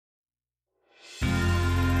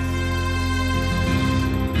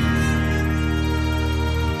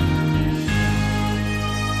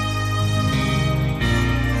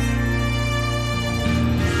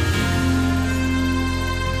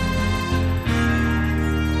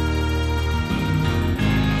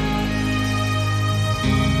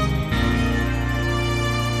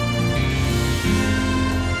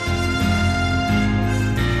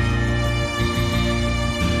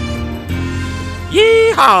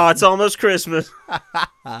It's almost Christmas.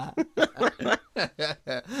 But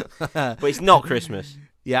it's not Christmas.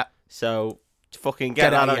 Yeah. So fucking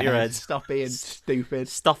get that out of your head. Stop being stupid.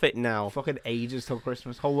 Stop it now. Fucking ages till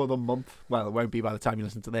Christmas. Whole other month. Well, it won't be by the time you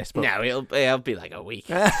listen to this, but No, it'll be like a week.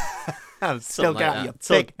 still get out your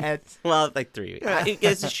big head. Well, like 3 weeks. Who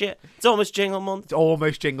gives a shit? It's almost Jingle Month. It's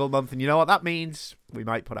almost Jingle Month, and you know what that means? We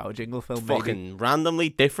might put out a jingle film. Fucking randomly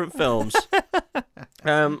different films.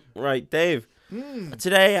 Right, Dave.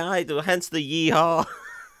 Today, hence the yeehaw.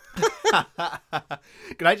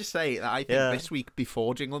 Can I just say that I think Yeah. this week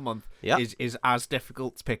before Jingle Month Yeah. is as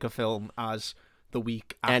difficult to pick a film as the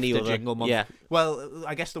week after Any other, Jingle Month. yeah. Well,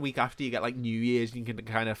 I guess the week after you get like New Year's, and you can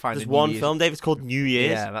kind of find There's a New one Year's... film, Dave. It's called New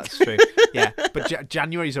Year's. Yeah, that's true. Yeah, but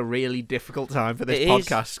January's a really difficult time for this It is.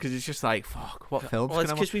 podcast because it's just like, fuck, what films? Well, it's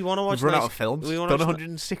can I because we want to watch. We've run out of films. We We've want done to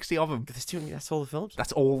 160 of them. That's all the films.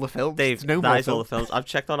 That's all the films. Dave, There's no that more is all the films. films. I've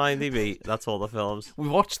checked on IMDb. That's all the films. We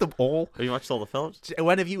watched them all. Have you watched all the films?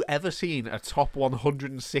 When have you ever seen a top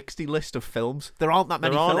 160 list of films? There aren't that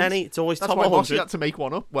many There aren't films. any. It's always That's top why 100. Bossy had to make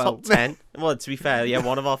one up. Well, Top 10. Well, to be fair, yeah,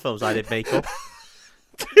 one of our films I did make up.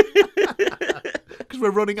 because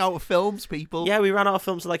we're running out of films, people. Yeah, we ran out of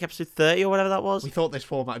films at like episode 30 or whatever that was. We thought this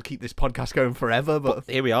format would keep this podcast going forever, but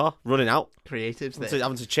Here we are, running out. creatives So there.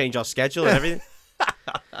 having to change our schedule and everything.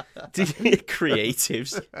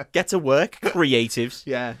 Creatives. Get to work, creatives.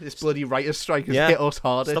 Yeah, this bloody writer's strike has Yeah. hit us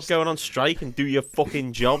hardest. Stop going on strike and do your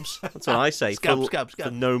fucking jobs. That's what I say. Scab, for, scab, scab.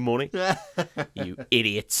 for no money. You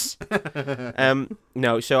idiots.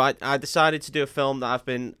 No, so I decided to do a film that I've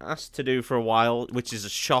been asked to do for a while, which is a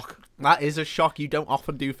shock. That is a shock. You don't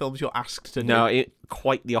often do films you're asked to do. No,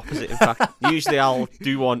 quite the opposite, in fact. Usually I'll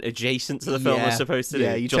do one adjacent to the film we're supposed to do.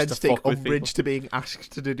 Yeah, you just tend to to take fuck with umbrage people. to being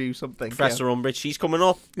asked to do something. Professor Umbridge, she's coming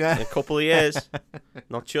up Yeah. in a couple of years.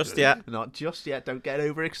 Not just yet. Not just yet. Don't get Don't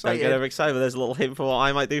overexcited. get overexcited, but there's a little hint for what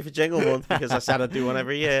I might do for Jingle Month because I said I'd do one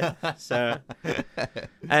every year. So,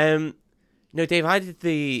 no, Dave, I did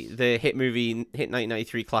the hit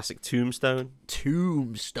 1993 classic Tombstone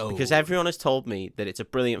Tombstone. because everyone has told me that it's a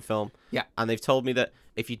brilliant film. Yeah. And they've told me that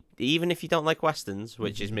even if you don't like westerns,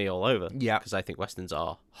 which is me all over, Yeah. because I think westerns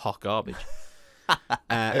are hot garbage,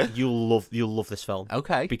 you'll love this film.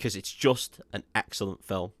 Okay. Because it's just an excellent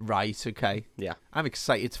film. Right, okay. Yeah. I'm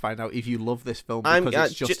excited to find out if you love this film I'm-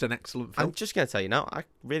 because it's ju- just an excellent film. I'm just going to tell you now, I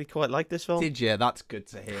really quite like this film. Did you? That's good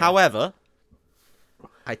to hear. However,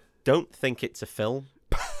 I don't think it's a film.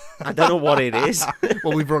 I don't know what it is.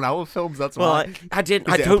 Well, we've run out of films, that's Well, why. I didn't.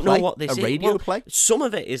 Is I it a don't know play? what this A is. radio Well, play? Some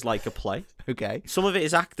of it is like a play. Okay. Some of it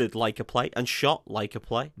is acted like a play and shot like a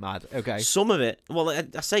play. Mad. Okay. Some of it, well, I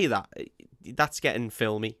say that. That's getting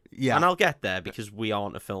filmy. Yeah. And I'll get there because we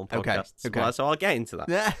aren't a film Okay, podcast. okay. Well, so I'll get into that.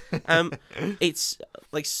 Yeah. It's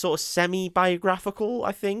like sort of semi-biographical,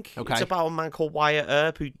 I think. Okay. It's about a man called Wyatt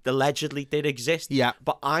Earp who allegedly did exist. Yeah.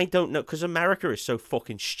 But I don't know, because America is so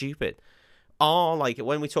fucking stupid. Like,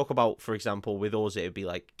 when we talk about, for example, with us, it would be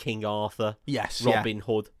like King Arthur, Yes. Robin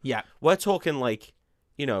Hood. Yeah. We're talking like,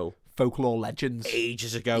 Folklore legends.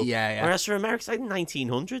 ages ago. Yeah, yeah. Whereas for America, it's like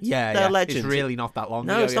 1900s. Yeah, They're yeah. legends. It's really not that long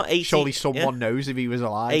No, ago. it's not 18 Surely someone yeah. knows if he was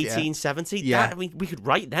alive. 1870. Yeah. That, I mean, we could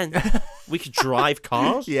write then. We could drive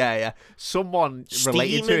cars. Yeah, yeah. Someone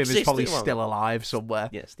related Steam to him is probably existed- still alive somewhere.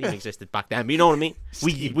 Yeah, steam existed back then. But you know what I mean?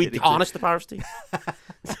 Steam We did harnessed the power of steam.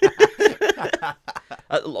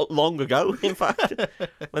 Long ago, in fact,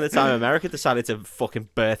 when the time America decided to fucking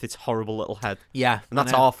birth its horrible little head. Yeah. And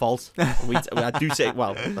that's our fault. And I do take,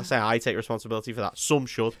 well, I say I take responsibility for that. Some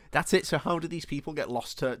should. That's it. So how do these people get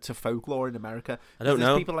lost to folklore in America? I don't There's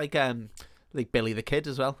know. people like Billy the Kid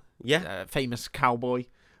as well. Yeah. Famous cowboy.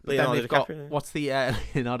 But Leonardo then they've got DiCaprio. what's the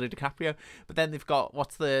Leonardo DiCaprio. But then they've got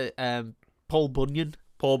what's the Paul Bunyan.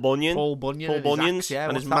 Paul Bunyan. Paul Bunyan. Paul and his Bunyans axe, yeah,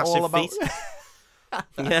 and what's his that all massive about? feet.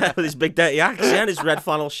 Yeah, with his big dirty axe, yeah, and his red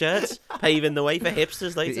flannel shirts, paving the way for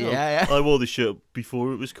hipsters later on. Yeah, yeah. I wore the shirt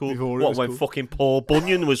before it was cool. Before it What, was when cool. fucking Paul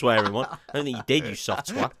Bunyan was wearing one? I don't think he did, you soft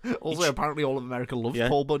twat. Also, apparently all of America loves Yeah.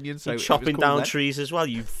 Paul Bunyan. So You it was chopping cool down then. trees as well,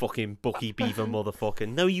 you fucking Bucky Beaver motherfucker.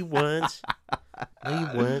 No, you weren't. No,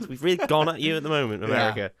 you weren't. We've really gone at you at the moment,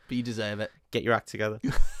 America. Yeah, but you deserve it. Get your act together.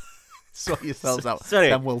 Sort yourselves out. So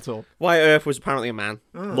anyway, Then we'll talk. Wyatt Earp was apparently a man,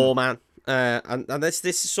 lawman, and this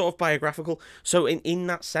is sort of biographical. So in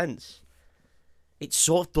that sense, it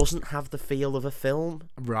sort of doesn't have the feel of a film.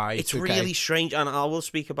 Right. It's okay. really strange, and I will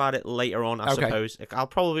speak about it later on, I Okay. suppose. I'll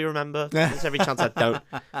probably remember. There's every chance I don't.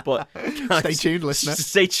 But Stay tuned, listener.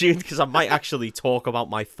 Stay tuned, because I might actually talk about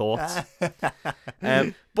my thoughts.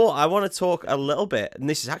 But I want to talk a little bit, and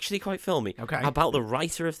this is actually quite filmy, Okay. about the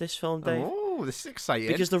writer of this film, Dave. Oh, this is exciting.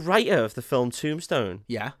 Because the writer of the film Tombstone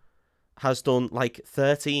yeah. has done like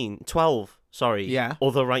 12 Sorry. Yeah.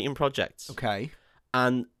 Other writing projects. Okay.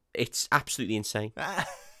 And it's absolutely insane.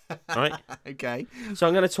 Right? Okay. So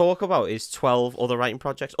I'm going to talk about his 12 other writing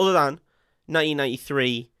projects, other than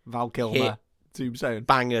 1993 Val Kilmer, Tombstone.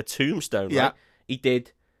 banger Tombstone. Yeah. Right? He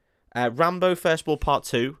did Rambo First Blood Part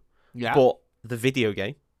 2, Yeah. but the video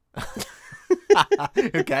game.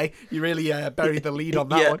 Okay. You really buried the lead on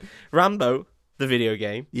that one. Rambo, the video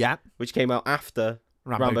game, Yeah. which came out after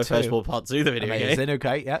Rambo 2. First Blood Part 2, the video Amazing. game.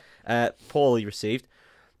 Okay. Yeah. Poorly received.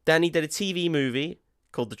 Then he did a TV movie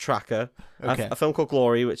called The Tracker, Okay. a film called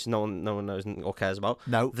Glory, which no one knows or cares about.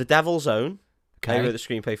 No. The Devil's Own. Okay. He wrote the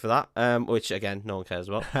screenplay for that, which, again, no one cares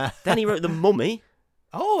about. Then he wrote The Mummy.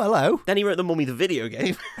 Oh, hello. Then he wrote The Mummy, the video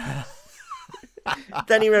game.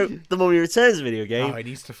 Then he wrote The Mummy Returns, the video game. Oh, he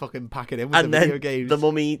needs to fucking pack it in with And the then video games. The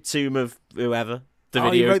Mummy, Tomb of whoever. The He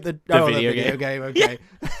video, wrote the video game. Okay.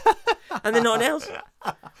 And then nothing else.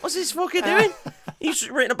 What's this fucker doing? He's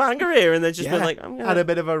written a banger here and then just been like, I'm gonna... Had a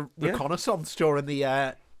bit of a reconnaissance during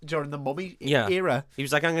the Mummy era. He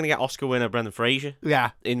was like, I'm going to get Oscar winner Brendan Fraser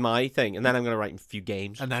Yeah. in my thing, and then I'm going to write him a few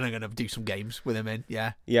games. And then I'm going to do some games with him in.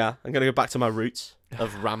 Yeah. Yeah, I'm going to go back to my roots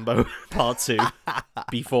of Rambo Part 2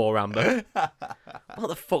 before Rambo. What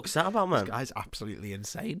the fuck's that about, man? This guy's absolutely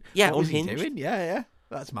insane. Yeah, what was he unhinged. doing? Yeah.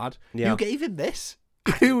 That's mad. Yeah. Who gave him this?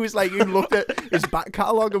 Who looked at his back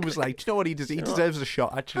catalogue and was like, do you know what he does? He deserves a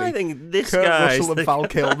shot, actually. I think this Kurt guy... Russell and Val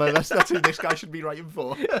Kilmer. That's who this guy should be writing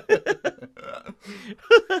for.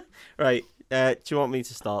 Right. Do you want me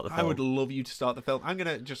to start the film? I would love you to start the film. I'm going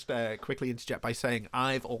to just quickly interject by saying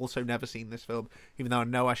I've also never seen this film, even though I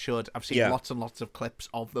know I should. I've seen lots and lots of clips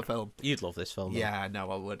of the film. You'd love this film, though. Yeah, I know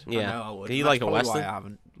I would. Yeah. I know I would. You That's like a probably Western? why I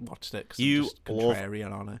haven't watched it, because You I'm just love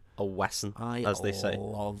contrarian on it. A Western, I as they say.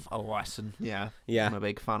 love a Western. Yeah. Yeah. I'm a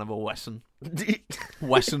big fan of a Western.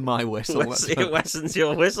 Western my whistle. Western's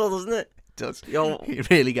your whistle, doesn't it? Does. Your... It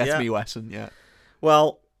really gets me Western, yeah.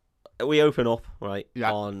 Well, we open up, right,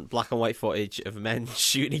 Yeah. on black and white footage of men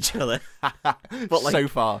shooting each other. But so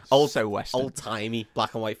far, so Western. Old-timey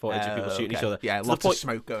black and white footage of people shooting each other. Yeah, To lots the of point...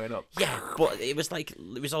 smoke going up. Yeah, but it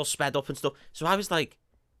was all sped up and stuff. So I was like,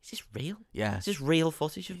 is this real? Yeah. Is this real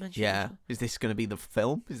footage of men shooting each Yeah. other? Is this going to be the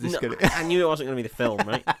film? Is this No, going to... I knew it wasn't going to be the film,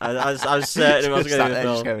 right? I was certain it wasn't going to be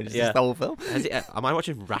the film. Is this the whole film? Am I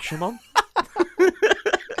watching Rashomon?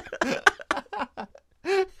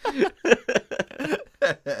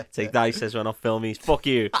 Take that, he says when I film these. Fuck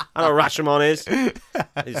you. I know what Rashomon is.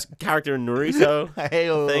 His character in Naruto,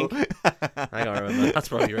 Hey-o. I think. I can't remember. That's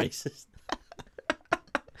probably racist.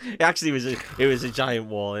 It actually was a giant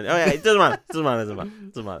wall. Oh yeah, it doesn't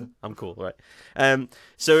matter. I'm cool, right?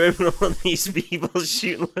 So we open up on these people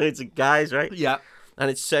shooting loads of guys, right? Yeah. And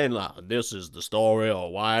it's saying like, this is the story of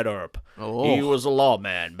Wyatt Earp. Oh. He was a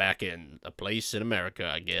lawman back in a place in America,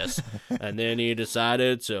 I guess. And then he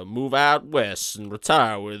decided to move out west and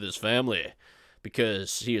retire with his family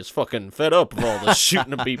because he was fucking fed up of all the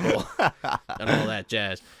shooting of people and all that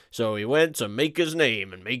jazz. So he went to make his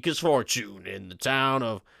name and make his fortune in the town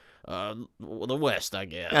of the West, I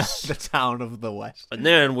guess. The town of the West. And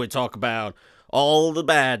then we talk about all the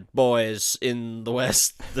bad boys in the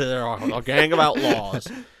West that are a gang of outlaws.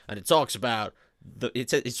 And it talks about,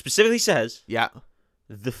 it specifically says, Yeah.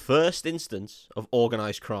 the first instance of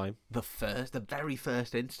organised crime. The very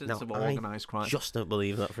first instance Now, of organised crime. Just don't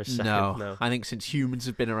believe that for a second. No, I think since humans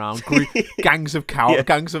have been around, gangs of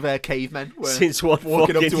cavemen were Since one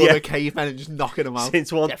walking up fucking- to other cavemen and just knocking them out.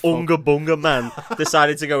 Since one Get fucked. Unga Bunga man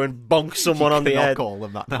decided to go and bonk someone on the cannot head. call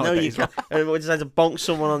them that No, you nowadays. can't. And we decided to bonk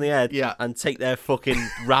someone on the head Yeah. and take their fucking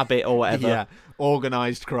rabbit or whatever. Yeah,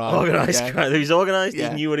 organised crime. Organised yeah. crime. He was organised. Yeah.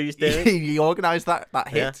 He knew what he was doing. He organised that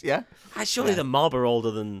hit. Yeah. Surely Yeah. the mob are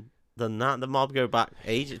older than that. The mob go back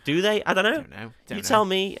ages. Do they? I don't know. Don't You know. tell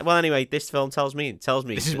me. Well, anyway, this film tells me.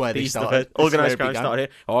 This is where they these- started. This is Organised where it crime began. started here.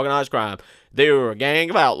 Organised crime. They were a gang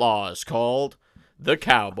of outlaws called the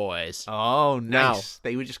Cowboys. Oh, nice. Now-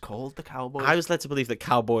 They were just called the Cowboys. I was led to believe that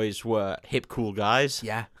cowboys were hip, cool guys.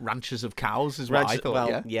 Yeah, ranchers of cows is what I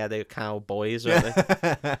thought. Yeah, they were cowboys, weren't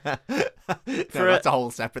they? No, that's a whole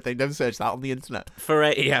separate thing. Don't search that on the internet.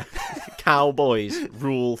 Cowboys,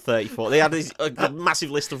 Rule 34. They had this a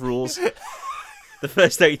massive list of rules. The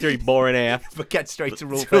first 33, boring AF. But get straight to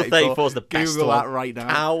Rule Rule 34. 34 is the best Google one. that right now.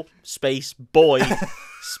 Cow, space, boy,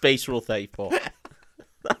 space, Rule 34.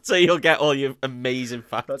 That's how you'll get all your amazing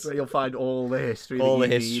facts. That's where you'll find all the history. All that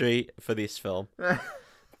the you need. history for this film.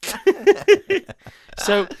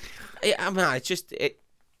 So, I mean, it's just...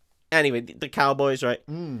 Anyway, the Cowboys, right?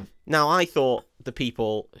 Now, I thought the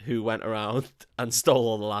people who went around and stole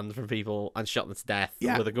all the land from people and shot them to death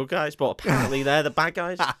were the good guys, but apparently they're the bad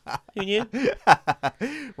guys. Who knew?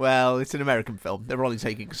 Well, it's an American film. They're only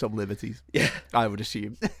taking some liberties. Yeah, I would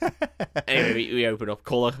assume. Anyway, we open up.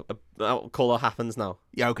 Colour happens now.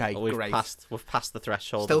 Yeah, okay, We've great. passed the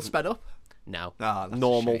threshold. Still sped up? No. Oh, that's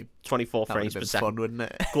normal a shame. 24 That frames would per have been second. fun, wouldn't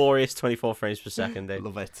it? Glorious 24 frames per second. Dude.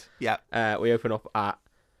 Love it. Yeah. We open up at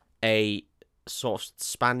a sort of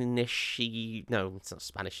Spanish-y... No, it's not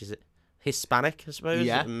Spanish, is it? Hispanic, I suppose?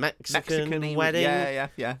 Yeah. Mexican wedding? Yeah.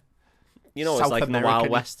 You know what South it's like in the Wild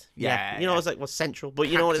American-y. West? Yeah. You know it's like, central, but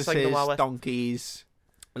you know what it's like in the Wild West? Donkeys.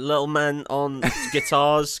 Little men on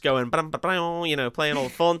guitars going, you know, playing all the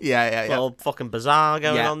fun. Yeah. Little fucking bazaar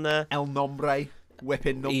going on there. El Nombre,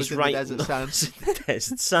 whipping numbers He's in right the desert sands.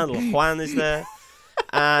 Desert sand. Little Juan is there.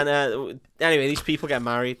 And anyway, these people get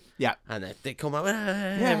married. Yeah. And they come out,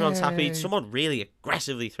 everyone's happy. Someone really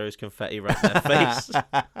aggressively throws confetti right in their face.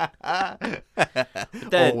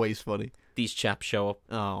 Then Always funny. these chaps show up.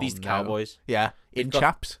 Oh, these no. cowboys. Yeah.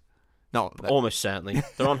 Chaps? No. Almost certainly.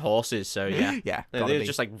 They're on horses, so yeah. Yeah. They're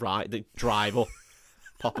just like, they drive up,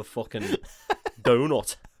 pop a fucking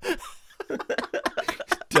donut.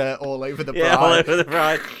 Dirt all over the bride. Yeah, all over the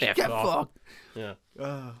bride. Yeah, Get fucked. Yeah.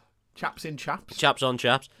 Chaps in chaps. Chaps on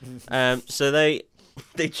chaps. So they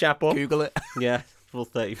chap up. Google it. Yeah, full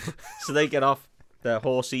 30. So they get off their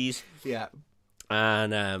horses. Yeah.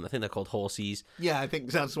 And I think they're called horses. Yeah, I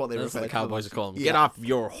think that's what they That's refer what to the cowboys are called. Yeah. Get off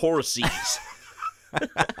your horses.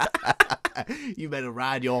 You better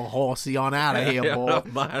ride your horsey on out of here, boy.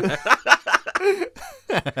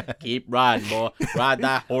 Keep riding, boy. Ride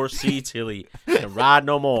that horsey till he can ride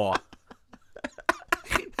no more.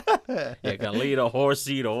 You can lead a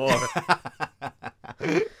horsey to war.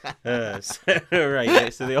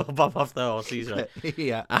 So they all pop off their horses, right?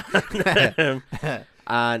 Yeah.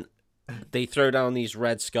 And they throw down these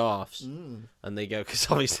red scarves, and they go, because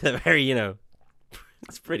obviously they're very,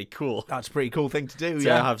 it's pretty cool. That's a pretty cool thing to do, To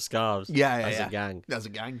yeah. have scarves as a gang. As a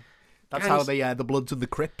gang. That's Gangs- how the Bloods and the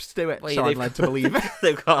Crips do it, Well, so I'm they've- led to believe.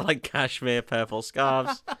 They've got like cashmere purple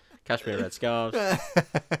scarves, cashmere red scarves.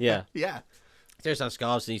 Yeah. Yeah. There's some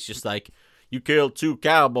scarves, and he's just like, you killed 2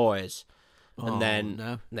 cowboys. And Oh, then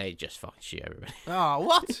no. they just fucking shoot everybody. Oh,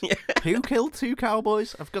 what? Who killed 2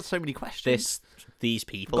 cowboys? I've got so many questions. These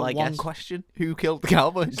people, Got I one guess. question. Who killed the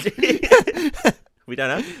cowboys? We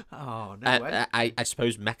don't know. Oh, no way. I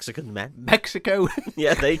suppose Mexican men. Mexico.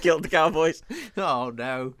 Yeah, they killed the cowboys. Oh,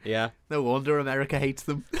 no. Yeah. No wonder America hates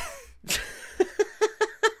them.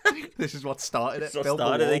 This is what started it. So Built the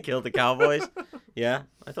started, they wall. killed the cowboys. Yeah.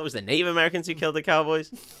 I thought it was the Native Americans who killed the cowboys.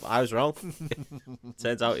 But I was wrong.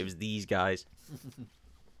 Turns out it was these guys.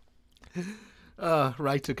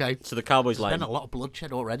 Right, okay. So the cowboys There's light been them. a lot of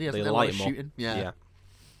bloodshed already, hasn't They there? A lot light of them up. shooting. Yeah.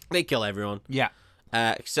 They kill everyone. Yeah.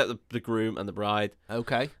 Except the groom and the bride.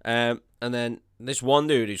 Okay. And then this one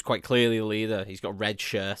dude who's quite clearly the leader, he's got a red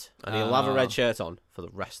shirt, and he'll have a red shirt on for the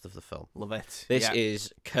rest of the film. Love it. This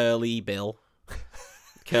is Curly Bill.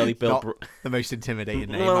 Curly Bill. Not the most intimidating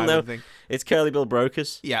name, Well, I no. would think. It's Curly Bill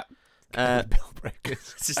Brokers. Yeah. Uh, Bill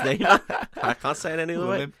Breakers. That's his name. I can't say it any other Love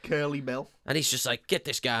way. him. Curly Bill. And he's just like, get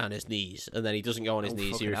this guy on his knees. And then he doesn't go on his knees.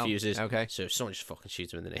 He fucking hell. refuses. Okay. So someone just fucking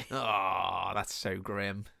shoots him in the knee. Oh, that's so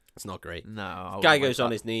grim. It's not great. No. I Guy wouldn't goes like on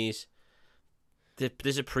that. his knees.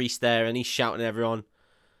 There's a priest there, and he's shouting at everyone.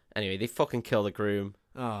 Anyway, they fucking kill the groom.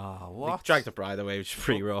 Oh, They what? drag the bride away, which is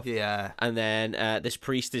pretty rough. Yeah. And then this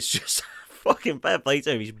priest is just fucking fair play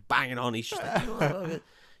to him. He's banging on. He's just like,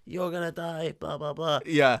 you're gonna die, blah, blah, blah.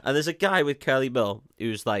 Yeah. And there's a guy with Curly Bill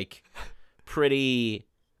who's like pretty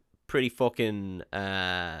fucking,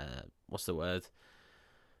 what's the word?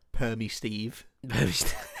 Permy Steve.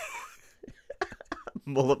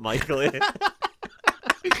 Mullet Michael here.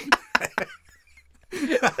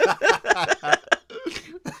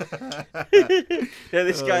 Yeah,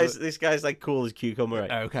 this guy's like cool as cucumber,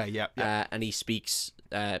 right? Okay, yeah. And he speaks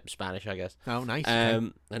Spanish, I guess. Oh, nice.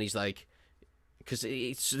 And he's like, because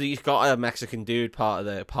he's got a Mexican dude part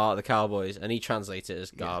of the Cowboys, and he translates it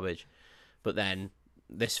as garbage. But then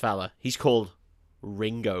this fella, he's called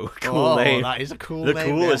Ringo. Cool name. That is a cool The name.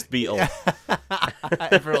 coolest Beatle.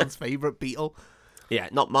 Everyone's favourite Beatle. Yeah,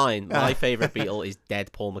 not mine. My favourite Beatle is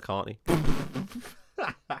dead Paul McCartney.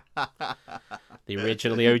 The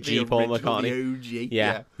originally OG The Paul original, McCartney. The OG.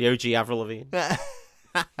 Yeah, the OG Avril Lavigne.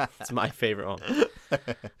 It's my favourite one.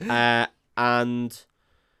 And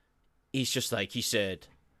he's just like, he said,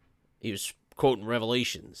 he was quoting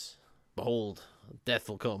Revelations. Behold, death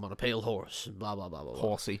will come on a pale horse, and blah, blah, blah, blah, blah.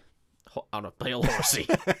 Horsey. On a pale horsey.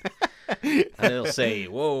 And it'll say,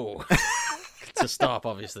 whoa. To stop,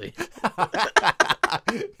 obviously.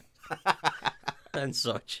 and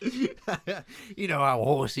such. You know how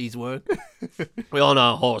horses work. We all know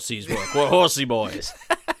how horses work. We're horsey boys.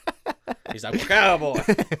 He's like, we're cowboy.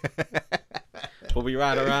 But we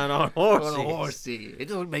ride around on horses. On a horsey. It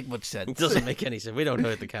doesn't make much sense. It doesn't make any sense. We don't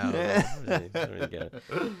hurt the cow. Don't really get it.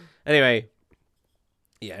 Anyway,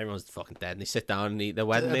 yeah, everyone's fucking dead. And they sit down and eat their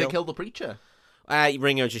wedding meal. They kill the preacher.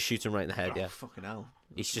 Ringo just shoots him right in the head, yeah. Fucking hell.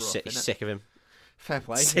 He's just sick of him. Fair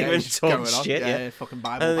play. Sick of him talking shit, yeah. Fucking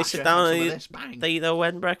Bible And they sit down and bang. they eat their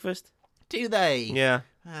wedding breakfast. Do they? Yeah.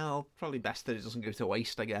 Well, probably best that it doesn't go to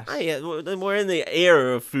waste, I guess. Yeah, we're in the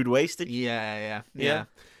era of food wastage. Yeah. Yeah.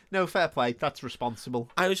 No, fair play. That's responsible.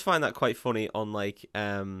 I always find that quite funny on, like,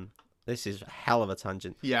 this is a hell of a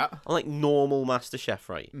tangent. Yeah. On, like, normal MasterChef,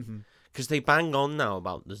 right? Mm-hmm. Because they bang on now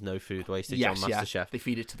about there's no food wastage on MasterChef. Yeah. They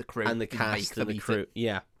feed it to the crew. And the cast and the crew.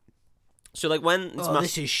 Yeah. So, like, when it's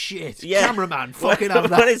this is shit. Yeah. Cameraman, fucking have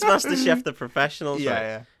that. When it's MasterChef, the professionals, right?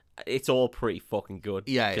 Yeah. It's all pretty fucking good.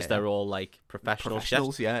 Yeah, because they're all, like, professional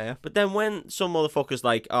chefs. Yeah. But then when some motherfucker's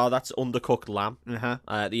like, oh, that's undercooked lamb.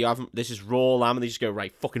 This is raw lamb, and they just go,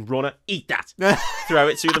 right, fucking run it, eat that. Throw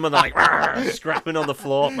it to them, and they're like, scrapping on the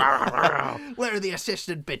floor. Where are the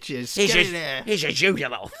assistant bitches? Here's your you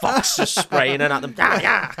little fox, just spraying it at them.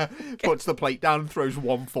 Puts the plate down, throws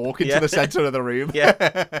one fork into the centre of the room. Yeah.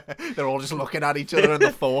 They're all just looking at each other and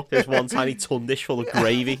the fork. There's one tiny tun dish full of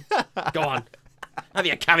gravy. Go on. Have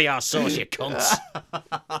your caviar sauce, you cunts.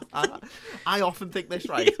 I often think this,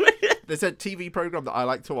 right? There's a TV program that I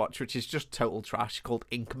like to watch, which is just total trash, called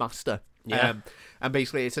Ink Master. Yeah. And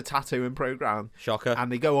basically it's a tattooing program. Shocker.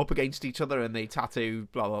 And they go up against each other and they tattoo,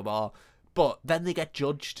 blah, blah, blah. But then they get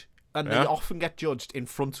judged. And they often get judged in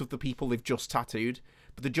front of the people they've just tattooed.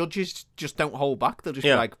 But the judges just don't hold back. They'll just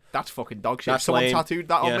be like, that's fucking dog shit. If someone tattooed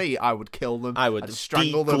that on me, I would kill them. I would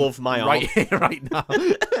strangle them my arm. right here, right now.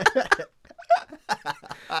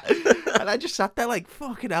 And I just sat there like,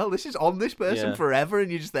 fucking hell, this is on this person forever,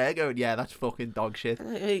 and you're just there going, yeah, that's fucking dog shit.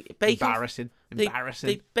 Embarrassing.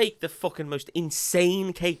 They bake the fucking most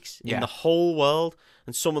insane cakes in the whole world,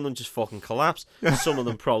 and some of them just fucking collapse. Some of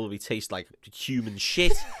them probably taste like human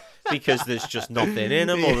shit because there's just nothing in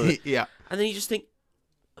them. Yeah. And then you just think,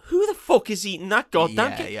 who the fuck is eating that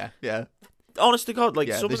goddamn cake? Yeah. Honest to God,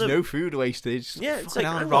 like some there's of them... no food wastage. Yeah, it's like,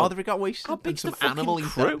 I'd rather it got wasted. How big's some the fucking animal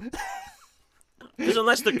crew? Because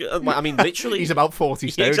unless I mean, literally, he's about 40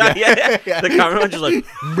 stone. Exactly, yeah. The cameraman just like,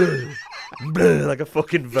 bleh, like a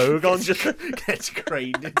fucking Vogon, just gets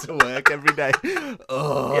craned into work every day.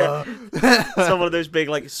 Yeah. It's one of those big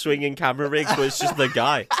like swinging camera rigs, but it's just the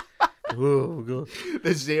guy. Oh god.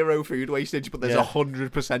 There's zero food wastage, but there's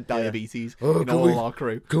 100% diabetes in all our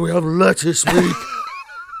crew. Can we have lettuce week?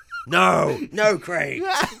 No, Craig.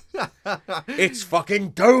 It's fucking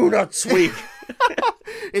donuts week.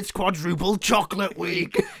 It's quadruple chocolate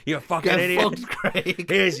week. You fucking idiot. Fucked, Craig.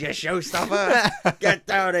 Here's your showstopper. Get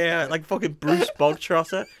down here. Like fucking Bruce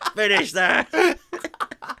Bogtrotter. Finish that.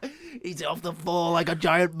 Eat it off the floor like a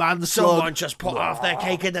giant man slug. Someone just put half their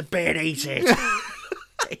cake in the bin. Eat it.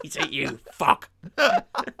 Eat it, you fuck.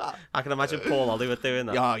 I can imagine Paul Hollywood doing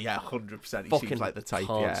that. Oh, yeah, 100%. He fucking seems like the type.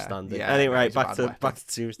 Can't stand it. Yeah, anyway, right, back to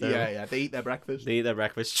Tombstone. Yeah. They eat their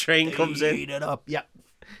breakfast. Train comes in. Eat it up. Yep.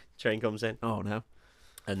 Train comes in. Oh, no.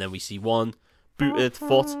 And then we see one booted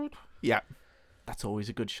foot. Yeah. That's always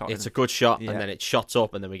a good shot. It's a good shot, and then it shots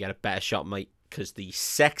up, and then we get a better shot, mate. Because the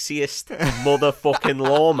sexiest motherfucking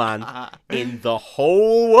lawman in the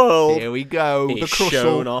whole world. Here we go. The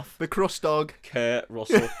shown off. The crust dog. Kurt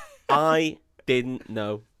Russell. I didn't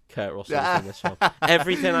know Kurt Russell was in this film.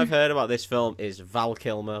 Everything I've heard about this film is Val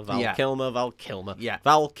Kilmer. Val Kilmer. Yeah.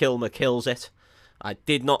 Val Kilmer kills it. I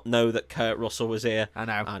did not know that Kurt Russell was here. I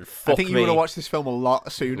know. And fuck I think you would have watched this film a lot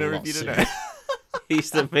sooner if you didn't know.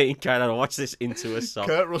 He's the main character. I watch this into a song.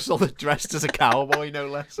 Kurt Russell dressed as a cowboy, no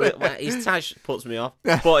less. His tash puts me off.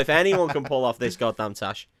 But if anyone can pull off this goddamn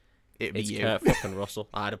tash, it's you. Kurt fucking Russell.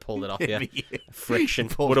 I'd have pulled it off, yeah. Friction.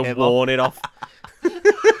 Pulled Would have worn it off.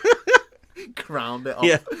 Crowned it off.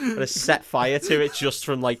 Yeah. Would have set fire to it just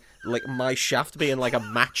from like my shaft being like a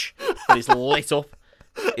match that is lit up.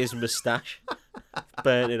 His moustache.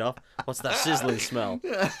 Burn it off. What's that sizzling smell?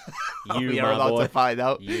 You're about boy. to find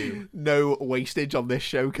out. You. No wastage on this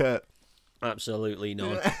show, Kurt. Absolutely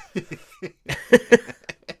none.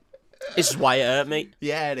 This is Wyatt Earp, mate.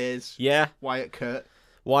 Yeah, it is. Yeah. Wyatt Kurt,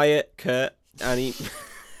 and he...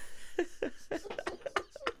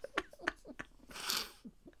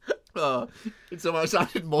 Oh, it somehow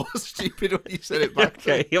sounded more stupid when you said it back.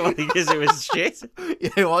 Okay, because it was shit. Yeah,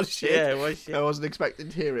 it was shit. Yeah, it was shit. I wasn't expecting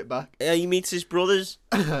to hear it back. He meets his brothers.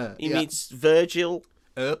 He meets Virgil.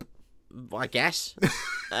 Earp. I guess.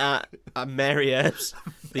 Mary Earps.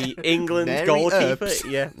 the England Mary goalkeeper. Earps.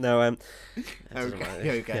 Yeah, no, it doesn't matter.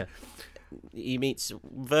 Okay. Yeah. He meets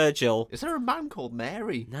Virgil. Is there a man called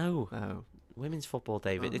Mary? No, Oh, women's football,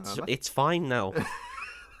 David. Oh, It's fine now.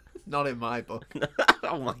 not in my book.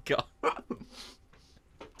 Oh my god.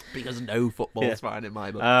 Because no football's fine in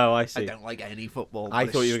my book. Oh, I see. I don't like any football. I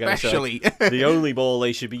thought you were going to especially say the only ball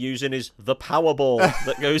they should be using is the power ball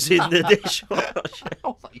that goes in the dishwasher.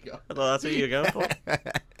 Oh my god. I thought that's what you were going for.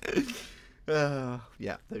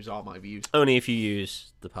 Yeah, those are my views. Only if you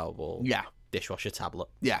use the power ball. Yeah. Dishwasher tablet,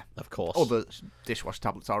 Yeah. of course. Other dishwasher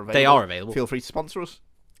tablets are available. They are available. Feel free to sponsor us.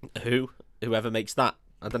 Whoever makes that.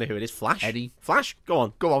 I don't know who it is. Flash? Eddie. Flash? Go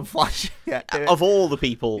on. Go on, Flash. Yeah. Do it. Of all the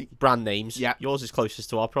people, brand names, Yeah. yours is closest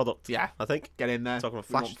to our product. Yeah. I think. Get in there. Talking about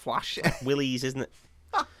We want Flash. Flash. Willie's, isn't it?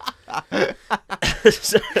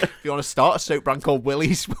 If you want to start a soap brand called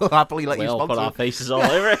Willie's, we'll happily let you We'll sponsor put our it. faces all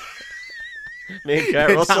over it. Me and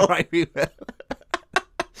Kurt Is that Russell. right? We will.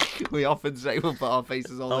 We often say we'll put our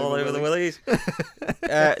faces all Over the Willie's.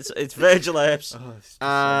 Willies. It's Virgil Earps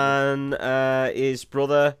and his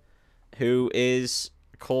brother, who is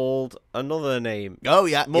called another name. Oh,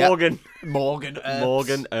 yeah. Morgan. Yeah. Morgan Earps.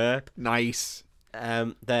 Morgan Earp. Nice.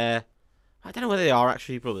 They're... I don't know whether they are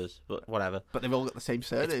actually brothers, but whatever. But they've all got the same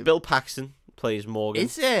surname. Bill Paxton plays Morgan.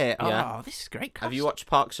 Is it? Yeah. Oh, this is great. Have you watched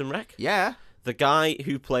Parks and Rec? Yeah. The guy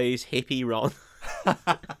who plays Hippie Ron.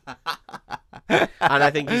 And I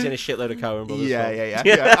think he's in a shitload of Coen Brothers films.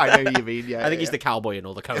 Yeah. I know who you mean. Yeah. I think he's the cowboy in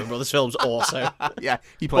all the Coen Brothers films also. Yeah,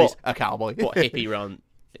 he plays a cowboy. But Hippie Ron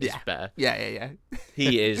is better. Yeah.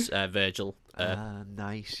 He is Virgil.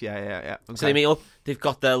 Nice. Yeah. Okay. So they meet up. They've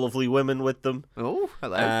got their lovely women with them. Oh,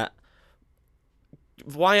 hello.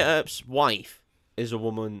 Wyatt Earp's wife is a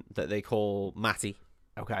woman that they call Matty.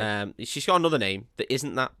 Okay. She's got another name that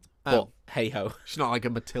isn't that, but hey ho. She's not like a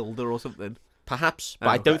Matilda or something. Perhaps, but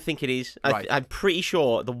I don't think it is. Right. I'm pretty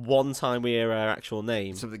sure the one time we hear her actual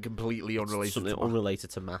name, Something completely unrelated. something to unrelated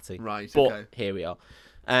to Matty. Right. But Okay. here we are.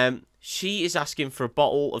 She is asking for a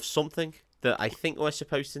bottle of something that I think we're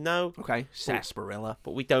supposed to know, Okay. Sarsaparilla.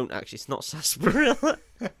 but we don't actually. It's not sarsaparilla.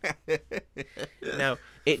 No,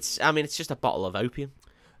 it's just a bottle of opium.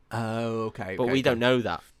 Oh, okay. But we don't know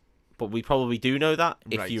that. But we probably do know that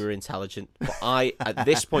if Right. you were intelligent. But I, at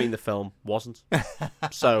this point in the film, wasn't.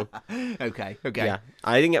 So, Okay. yeah.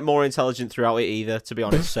 I didn't get more intelligent throughout it either, to be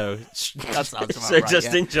honest. So, That sounds about so right,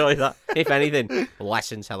 just yeah. enjoy that. If anything,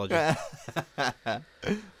 less intelligent.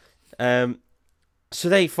 So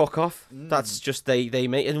they fuck off. That's just they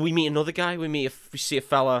meet, and we meet another guy. We see a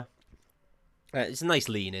fella. It's a nice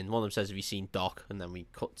lean in. One of them says, "Have you seen Doc?" And then we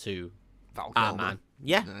cut to Val our Kilmer. man.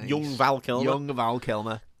 Yeah, Nice. young Val Kilmer. Young Val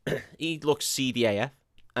Kilmer. He looks CDAF,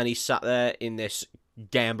 and he's sat there in this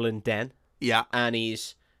gambling den, Yeah. and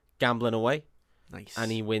he's gambling away, Nice.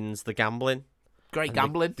 and he wins the gambling. Great And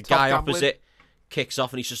gambling. The top guy gambling. opposite kicks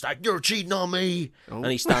off, and he's just like, "You're cheating on me," Oh. and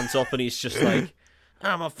he stands up, and he's just like,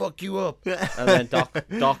 "I'm gonna fuck you up." And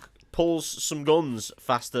then Doc pulls some guns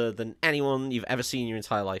faster than anyone you've ever seen in your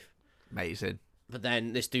entire life. Amazing. But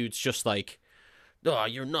then this dude's just like, "Oh,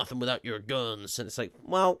 you're nothing without your guns," and it's like,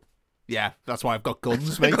 well. Yeah, that's why I've got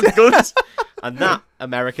guns, mate. Guns. And that,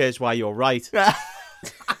 America, is why you're right.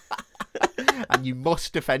 And you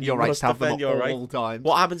must defend your rights to have them at all times.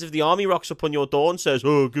 What happens if the army rocks up on your door and says,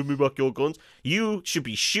 "Oh, give me back your guns"? You should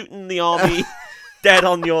be shooting the army dead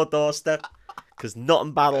on your doorstep, because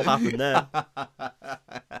nothing bad will happen there.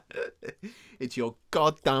 It's your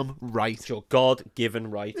goddamn right. It's your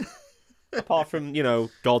God-given right. Apart from,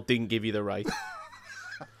 God didn't give you the right.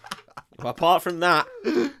 Apart from that,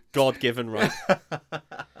 God-given right.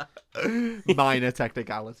 Minor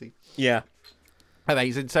technicality. Yeah.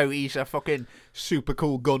 Amazing. So he's a fucking super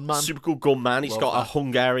cool gunman. Super cool gunman. He's Love got a that.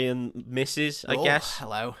 Hungarian missus, I guess,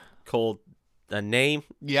 Hello. called a name.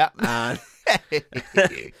 Yeah. And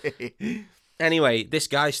anyway, this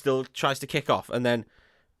guy still tries to kick off, and then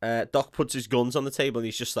Doc puts his guns on the table, and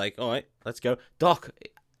he's just like, "All right, let's go." Val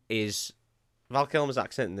Kilmer's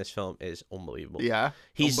accent in this film is unbelievable. Yeah.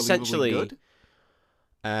 He's Unbelievably essentially, good.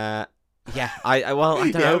 I don't Yeah,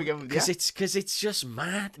 know, we go- because yeah. it's just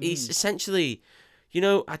mad. He's essentially,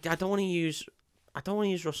 I don't want to use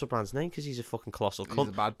Russell Brand's name because he's a fucking colossal He's cunt.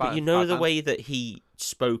 a bad, But bad the man. way that he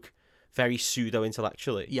spoke very pseudo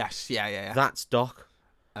intellectually. Yes. Yeah. That's Doc.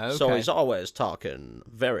 Okay. So he's always talking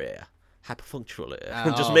very hyperfunctionally.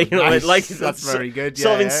 Oh, Just making nice. it like That's very good. Yeah,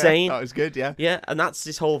 sort of yeah. insane. That was good. Yeah. Yeah, and that's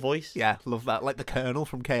his whole voice. Yeah. Love that. Like the Colonel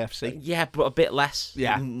from KFC. Yeah, but a bit less.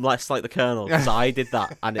 Yeah. Less like the Colonel, because I did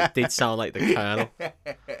that, and it did sound like the Colonel.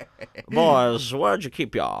 Boys, where'd you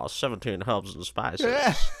keep your 17 herbs and spices?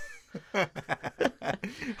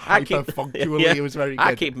 Hyper punctually, it was very good.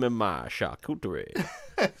 I keep them in my charcuterie.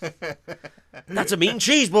 That's a mean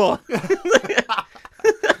cheese boy.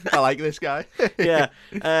 I like this guy. Yeah.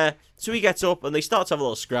 So he gets up and they start to have a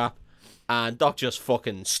little scrap, and Doc just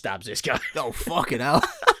fucking stabs this guy. Oh, fucking hell.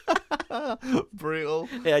 Brutal.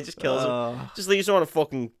 Yeah, just kills him. Just leaves him on a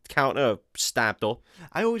fucking counter, stabbed up.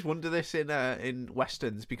 I always wonder this in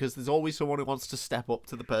westerns, because there's always someone who wants to step up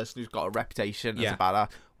to the person who's got a reputation as a badass.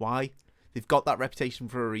 Why? They've got that reputation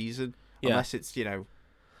for a reason. Yeah. Unless it's, you know.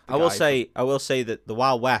 I will say that the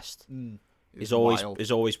Wild West It's is always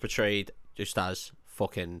wild. portrayed just as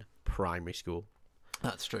fucking primary school.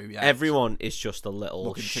 That's true, yeah. Everyone is just a little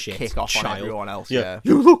looking shit to kick off child. on everyone else, yeah.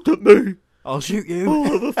 You looked at me. I'll shoot you.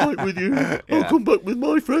 I'll have a fight with you. I'll come back with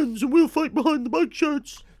my friends and we'll fight behind the bike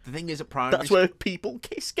sheds. The thing is, at primary That's where people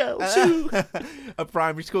kiss girls too. at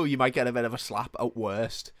primary school, you might get a bit of a slap at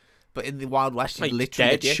worst. But in the Wild West, you Like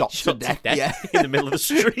literally dead, get shot to death. Yeah. in the middle of the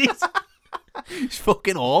street. It's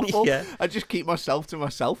fucking awful. Yeah. I just keep myself to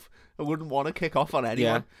myself. I wouldn't want to kick off on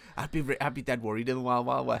anyone. I'd be dead worried in the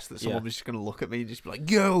Wild West that someone was just going to look at me and just be like,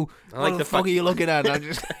 "Yo, what the fuck are you looking at?" And I'm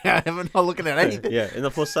just, I'm not looking at anything. Yeah. In the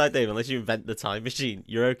plus side, Dave, unless you invent the time machine,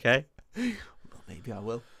 you're okay. Well, maybe I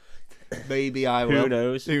will. Maybe I will. Who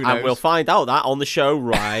knows? Who knows? And we'll find out that on the show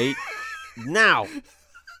right now.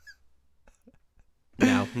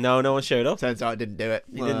 No one showed up. Turns out I didn't do it.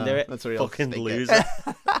 He didn't do it. That's a real fucking stinker. loser.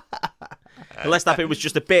 Unless that bit was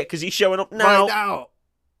just a bit because he's showing up Right now. now.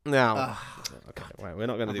 No. Okay, right, we're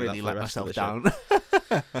not going to do Really that for let the rest of myself the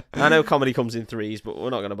show. down. I know comedy comes in threes, but we're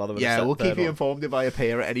not going to bother with Yeah, the we'll keep third you one. informed if I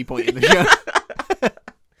appear at any point in the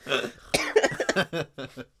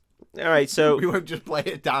show. All right, so We won't just play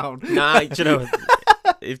it down. nah, do you know,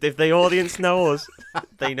 if the audience know us,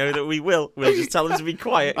 they know that we will. We'll just tell them to be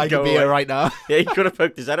quiet. And I go can be away. here right now. Yeah, he could have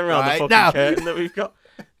poked his head around Right the fucking now. curtain that we've got.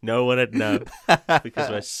 No one would know because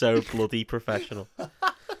we're so bloody professional.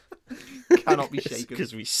 Cannot be shaken.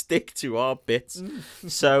 Because we stick to our bits.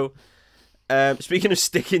 So, speaking of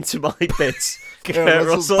sticking to my bits, Kurt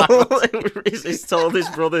Russell's Russell has told his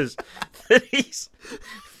brothers that he's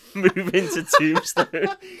moving to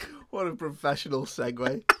Tombstone. What a professional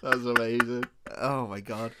segue. That was amazing. Oh my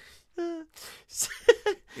god.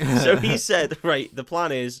 So he said, right, the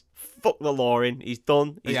plan is fuck the law in. He's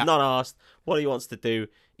done. He's not asked. What he wants to do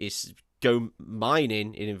is go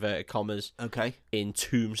mining, in inverted commas, Okay. in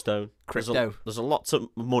Tombstone. Crypto. There's a lot of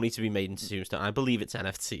money to be made in Tombstone. I believe it's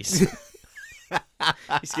NFTs.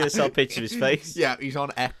 He's going to sell a picture of his face. Yeah, he's on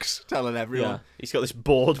X telling everyone. Yeah, he's got this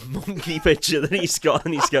bored monkey picture that he's got,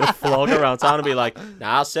 and he's going to flog around town and be like,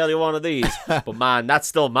 nah, I'll sell you one of these, but man, that's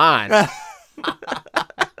still mine.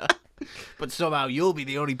 But somehow you'll be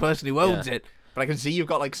the only person who owns it. But I can see you've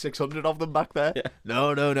got like 600 of them back there. Yeah.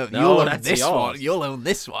 No. You'll own that's this yours. one. You'll own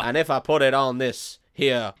this one. And if I put it on this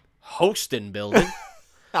here hosting building,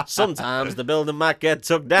 sometimes the building might get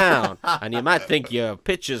took down, and you might think your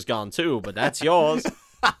picture's gone too, but that's yours.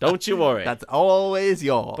 Don't you worry. That's always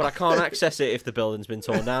yours. But I can't access it if the building's been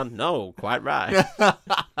torn down. No, quite right.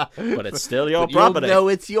 But it's still your property. You'll know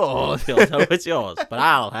it's yours. You'll know it's yours, but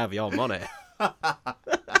I'll have your money.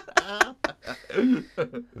 And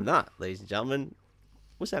that, ladies and gentlemen,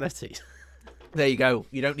 was NFTs. There you go.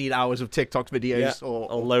 You don't need hours of TikTok videos or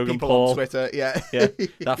Logan people Paul on Twitter. Yeah. Yeah,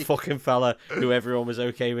 that fucking fella who everyone was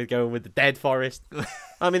okay with going with the Dead Forest.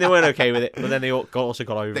 I mean, they weren't okay with it, but then they also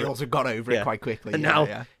got over it. They also got over it quite quickly. And yeah,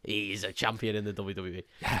 now he's a champion in the WWE.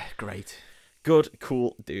 Yeah, great. Good,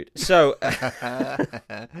 cool dude. So, so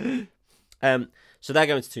they're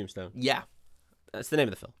going to Tombstone. Yeah. That's the name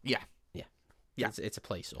of the film. Yeah. Yeah. It's a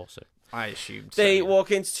place also. I assumed. They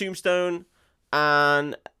walk into Tombstone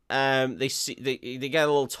and they get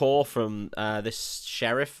a little tour from this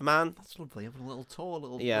sheriff man. That's lovely. Having a little tour,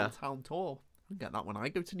 little town tour. I get that when I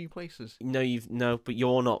go to new places. No, but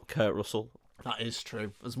you're not Kurt Russell. That is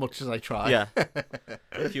true. As much as I try. Yeah.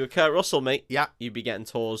 If you were Kurt Russell, mate, yeah, you'd be getting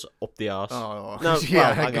tours up the arse. Oh, no,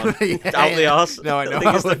 yeah, hang on. Out the arse. No, I know. I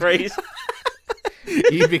think it's the phrase.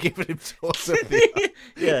 You'd be giving him tours up the arse.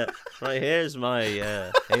 Yeah. Right, here's my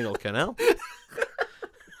anal canal.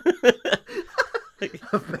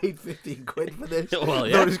 I've paid 15 quid for this. Well,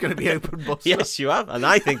 yeah. I thought it was going to be open bus. Yes, you have, and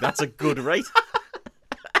I think that's a good rate.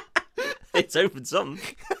 It's open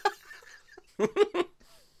something.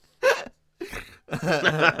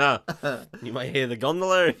 You might hear the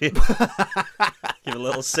gondola if you give a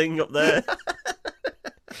little sing up there.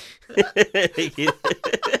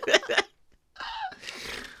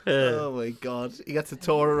 Oh my god. He gets a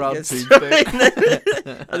tour around Tombstone.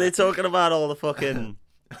 And they're talking about all the fucking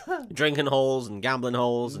drinking holes and gambling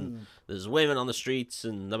holes and There's women on the streets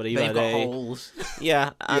and nobody. They've got holes.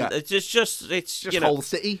 Yeah, and it's just whole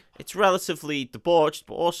city. It's relatively debauched,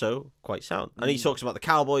 but also quite sound. And he talks about the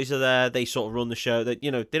Cowboys are there. They sort of run the show. That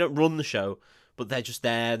they don't run the show, but they're just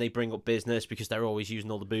there. They bring up business because they're always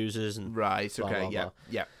using all the boozers and right. Blah, Okay. blah,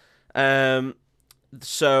 Yeah. blah.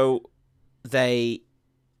 So he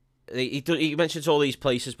mentions all these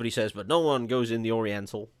places, but he says, but no one goes in the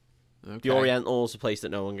Oriental. Okay. The Oriental's a place that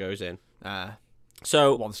no one goes in.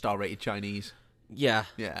 So 1-star rated Chinese. Yeah.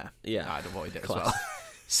 Yeah. I'd avoid it Class. as well.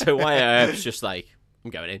 So Wyatt Earp's just like,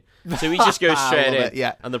 I'm going in. So he just goes straight in.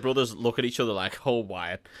 Yeah. And the brothers look at each other like, oh,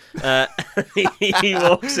 Wyatt. He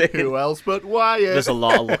walks in. Who else but Wyatt? There's a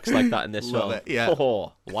lot of looks like that in this film. It, yeah.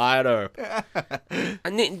 Oh, Wyatt Earp.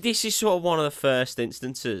 And this is sort of one of the first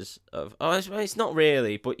instances of... Oh, it's not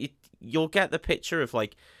really, but you'll get the picture of,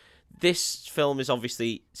 like, this film is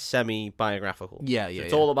obviously semi-biographical. Yeah.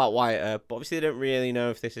 It's all about Wyatt Earp, but obviously they don't really know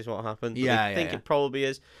if this is what happened. But Yeah, they think it probably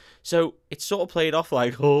is. So it's sort of played off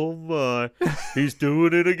like, oh my, he's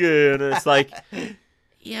doing it again. And it's like,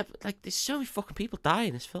 yeah, but like, there's so many fucking people die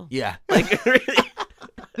in this film. Yeah. Like, really?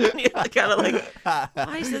 You're kind of like,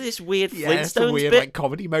 why is there this weird Flintstones weird, bit? like,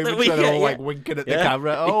 comedy moments where they're all like winking at the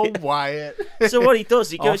camera. Oh, Wyatt. So what he does,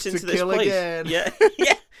 he goes Off into to this kill place. again. Yeah.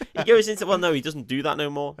 He goes into, well, no, he doesn't do that no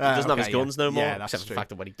more. He doesn't have his guns no more. Yeah, that's except for true. the fact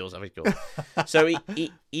that when he does have his guns. So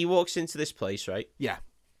he walks into this place, right? Yeah.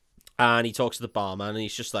 And he talks to the barman, and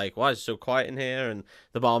he's just like, why is it so quiet in here? And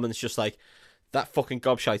the barman's just like, that fucking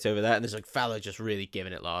gobshite over there. And there's a fella just really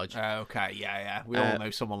giving it large. Okay, yeah. We all know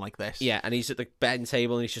someone like this. Yeah, and he's at the betting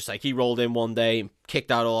table, and he's just like, he rolled in one day and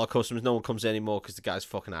kicked out all our customers. No one comes in anymore because the guy's a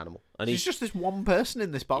fucking animal. And There's just this one person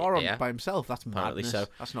in this bar Yeah. by himself. That's Apparently madness.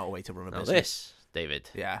 so. That's not a way to run a Now business. this, David,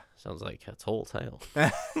 sounds like a tall tale.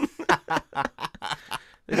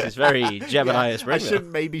 This is very Jebediah Springer.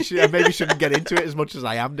 Maybe shouldn't get into it as much as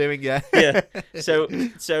I am doing. Yeah. Yeah.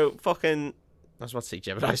 So fucking. I was about to say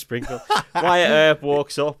Jebediah Sprinkle. Wyatt Earp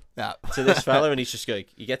walks up to this fella, and he's just like,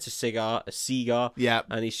 he gets a cigar, Yeah.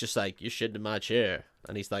 and he's just like, you're shitting in my chair.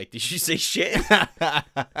 And he's like, did you say shit?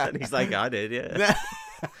 And he's like, I did, yeah.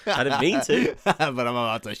 I didn't mean to. But I'm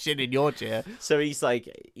about to shit in your chair. So he's like,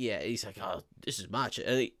 oh, this is my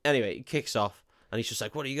chair. Anyway, he kicks off, and he's just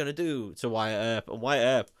like, what are you going to do to Wyatt Earp? And Wyatt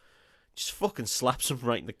Earp just fucking slaps him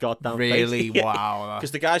right in the goddamn face. Really? Wow.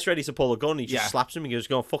 Because the guy's ready to pull a gun, he just slaps him, he goes,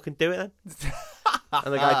 go on, fucking do it then.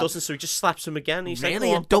 And the guy doesn't, so he just slaps him again. He's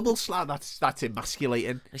really? like, A double slap? That's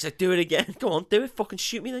emasculating. He's like, do it again. Go on, do it. Fucking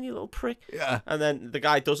shoot me then, you little prick. Yeah. And then the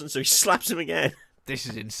guy doesn't, so he slaps him again. This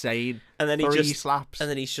is insane. And then Three slaps. And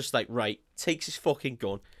then he's just like, right, takes his fucking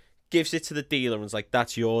gun, gives it to the dealer, and is like,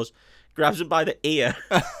 that's yours. Grabs him by the ear,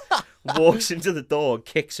 walks into the door, and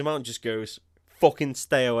kicks him out, and just goes, fucking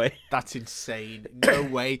stay away. That's insane. No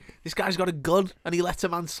way. This guy's got a gun, and he lets a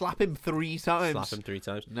man slap him 3 times. Slap him 3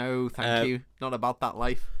 times. No, thank you. Not about that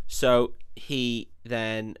life. So he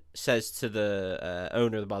then says to the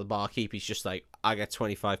owner of the barkeep, he's just like, I get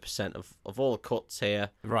 25% of all the cuts here.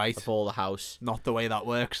 Right. Of all the house. Not the way that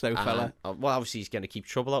works, though, fella. Well, obviously he's going to keep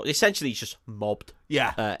trouble out. Essentially, he's just mobbed.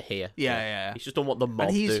 Yeah. Here. Yeah. He's just done what the mob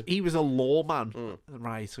And do. he was a lawman.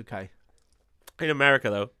 Right, okay. In America,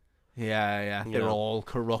 though. Yeah. They're all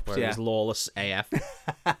corrupt, where he's lawless AF.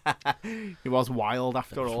 He was wild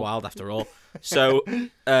after all. Wild after all. So,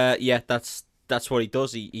 that's what he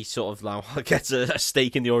does. He sort of now gets a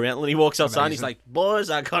steak in the Oriental, and he walks outside and he's like, boys,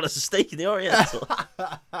 I got us a steak in the Oriental.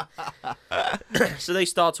 So they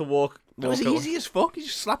start to walk. It was easy as fuck. He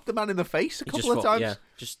just slapped the man in the face a couple of times. Yeah,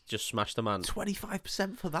 just smashed the man.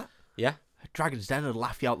 25% for that? Yeah. Dragon's Den would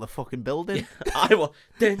laugh you out the fucking building. I will.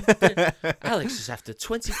 Alex is after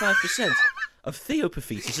 25% of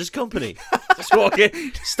Theopophetus' company. Just walk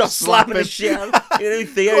in, stop slapping his shit out. You know,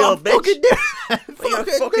 Theo, you little bitch. Fucking do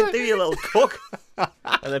it. Fucking do, you little cook.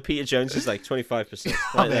 And then Peter Jones is like 25%.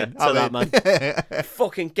 Right there. To that man.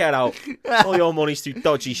 Fucking get out. All your money's through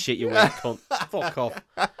dodgy shit, you weird cunt. Fuck off.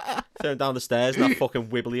 Turn down the stairs, and that fucking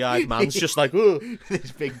wibbly-eyed man's just like, ugh.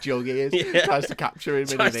 This big jug he is. Yeah. Tries to capture him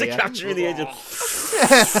Tries in to the ear. capture him in the ear.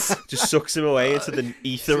 Just sucks him away into the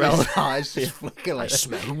ether realm. His eyes just flicker like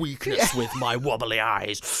Smell weakness with my wobbly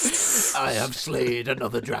eyes. I have slayed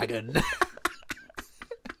another dragon.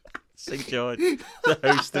 St. George, the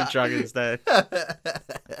host of Dragon's Den.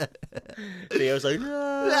 Theo's like,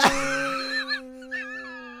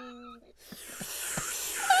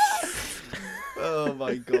 oh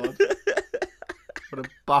my god. What a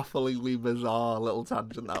bafflingly bizarre little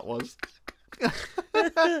tangent that was.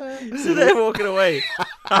 So they're walking away,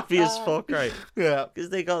 happy as fuck, right? Yeah. Because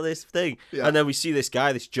they got this thing. Yeah. And then we see this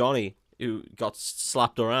guy, this Johnny, who got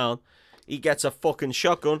slapped around. he gets a fucking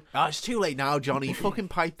shotgun. Oh, it's too late now, Johnny. Fucking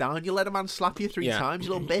pipe down. You let a man slap you 3 times,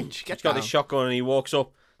 you little bitch. He's got his shotgun and he walks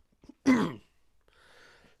up.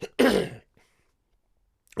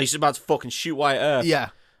 He's about to fucking shoot Wyatt Earp.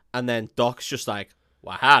 Yeah. And then Doc's just like,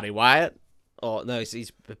 well, howdy, Wyatt. Oh, no,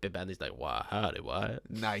 he's a bit bad. He's like, wow, howdy, Wyatt.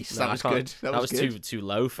 Nice. No, That was good. That was good. too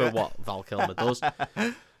low for what Val Kilmer does.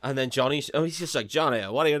 And then he's just like, Johnny,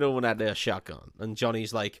 what are you doing with that there shotgun? And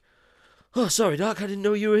Johnny's like, oh, sorry, Doc, I didn't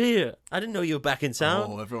know you were here. I didn't know you were back in town.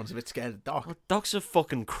 Oh, everyone's a bit scared of Doc. Well, Doc's a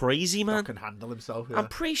fucking crazy man. Doc can handle himself, yeah. I'm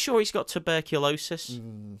pretty sure he's got tuberculosis.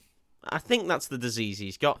 I think that's the disease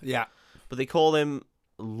he's got. Yeah. But they call him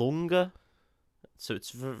Lunger. So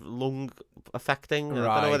it's lung affecting. I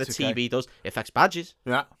don't know whether TB does. It affects badges.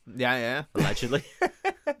 Yeah. Allegedly.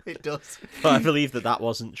 It does. But I believe that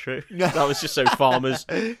wasn't true. That was just so farmers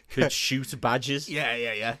could shoot badges.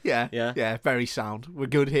 Yeah. Very sound. We're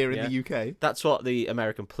good here in the UK. That's what the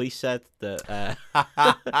American police said, that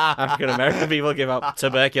African American people give out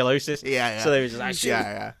tuberculosis. Yeah. So they were just like,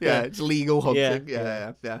 yeah. It's legal hunting.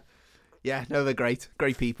 Yeah, no, they're great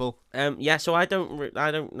people. So I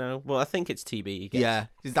don't know. Well, I think it's TB. He gets. Yeah,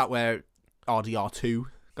 is that where RDR2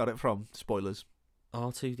 got it from? Spoilers.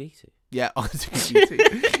 R2D2. Yeah,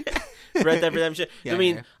 R2D2. Red Dead Redemption.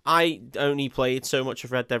 Yeah, I only played so much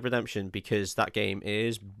of Red Dead Redemption because that game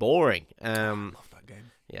is boring. I love that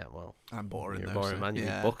game. Yeah, well, I'm boring. You're though, boring, man. You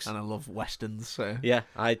read books, and I love westerns. So yeah,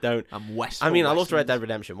 I don't. I'm West. I loved Red Dead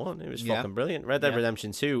Redemption 1. It was fucking brilliant. Red Dead Yeah.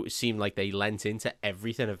 Redemption 2 seemed like they lent into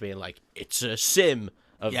everything of being like, it's a sim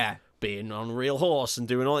of being on a real horse and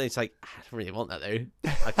doing all. It's like, I don't really want that though.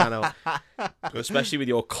 I kind of, especially with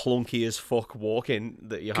your clunky as fuck walking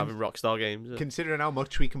that you have in Rockstar games. Considering how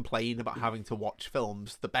much we complain about having to watch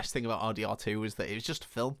films, the best thing about RDR2 was that it was just a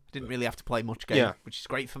film. Didn't really have to play much game, which is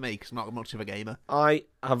great for me because I'm not much of a gamer. I've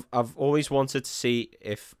always wanted to see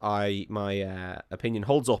if my opinion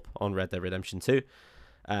holds up on Red Dead Redemption 2.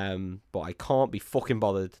 But I can't be fucking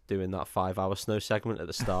bothered doing that 5-hour snow segment at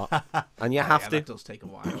the start. And you have to. That does take a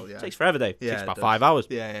while, yeah. It takes forever, Dave. It takes about 5 hours.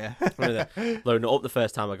 Yeah. Loading it up the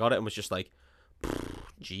first time I got it and was just like,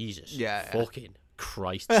 Jesus. Fucking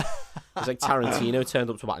Christ. It was like Tarantino turned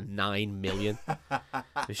up to about 9 million.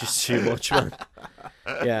 It's just too much, man.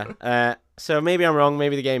 Yeah. So maybe I'm wrong.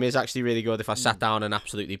 Maybe the game is actually really good if I sat down and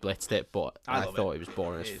absolutely blitzed it, but I thought it was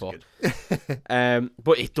boring as fuck.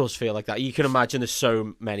 But it does feel like that. You can imagine there's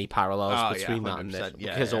so many parallels between that and this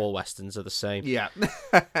because all westerns are the same. Yeah.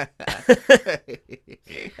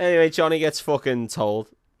 Anyway, Johnny gets fucking told.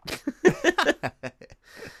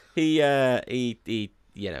 He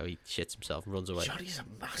shits himself and runs away. Johnny's a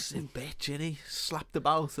massive bitch, isn't he? Slapped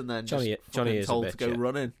about and then Johnny is told a bitch, to go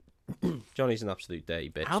running. Johnny's an absolute dirty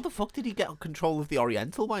bitch. How the fuck did he get control of the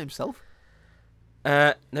Oriental by himself?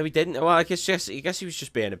 No, he didn't. Well, I guess he was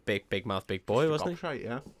just being a big mouth, big boy, wasn't he? Right,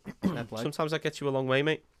 yeah. Sometimes that gets you a long way,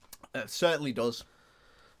 mate. It certainly does.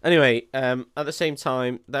 Anyway, at the same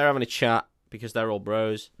time, they're having a chat because they're all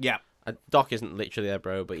bros. Yeah. Doc isn't literally their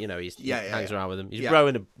bro, but he hangs around with them. He's bro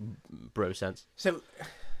in a bro sense. So,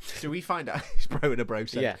 do we find out he's bro in a bro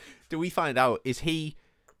sense? Yeah. Do we find out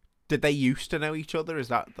did they used to know each other? Is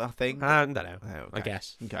that the thing? I don't know. Oh, okay. I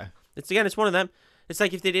guess. Okay. It's one of them. It's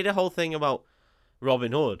like if they did a whole thing about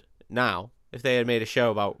Robin Hood now. If they had made a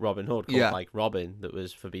show about Robin Hood called like Robin that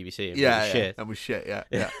was for BBC and shit. And was shit,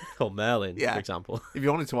 yeah. Called Merlin, for example. If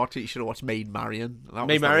you wanted to watch it, you should have watched Maid Marian.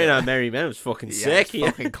 Maid Marian and Mary Men was fucking sick. It's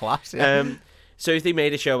fucking class, yeah. So if they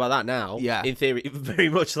made a show about that now, Yeah. in theory, very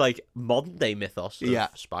much like modern day mythos of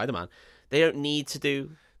Spider-Man, they don't need to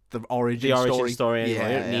do the origin story anymore.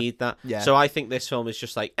 They don't need that. Yeah. So I think this film is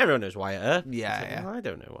just like, everyone knows Wyatt Earp. Yeah. I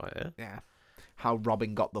don't know Wyatt Earp. Yeah. How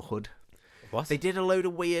Robin got the hood. What? They did a load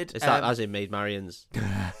of weird... Is that as in Maid Marian's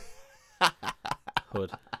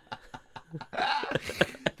hood?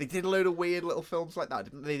 They did a load of weird little films like that,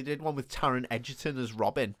 didn't they? They did one with Taron Egerton as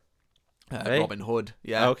Robin. Robin Hood,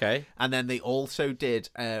 yeah. Okay. And then they also did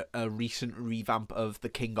a recent revamp of the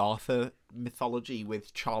King Arthur mythology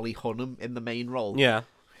with Charlie Hunnam in the main role. Yeah.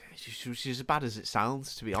 Which is as bad as it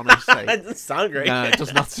sounds, to be honest. It doesn't sound great. No, it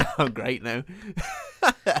does not sound great, no.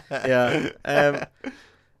 Yeah.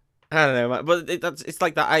 I don't know, man. But it's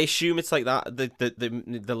like that. I assume it's like that.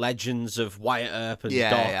 The legends of Wyatt Earp and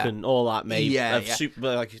Doc and all that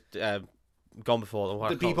super gone before them.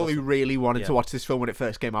 The people who really wanted to watch this film when it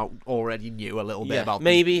first came out already knew a little bit about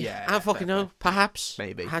maybe. I don't fucking know. Perhaps.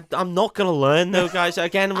 Maybe. I'm not gonna learn though, guys.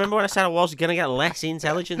 Again, remember when I said I was gonna get less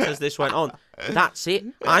intelligent as this went on? That's it.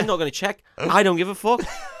 I'm not gonna check. I don't give a fuck.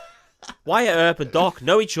 Wyatt Earp and Doc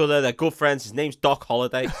know each other. They're good friends. His name's Doc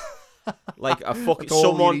Holliday. Like a fucking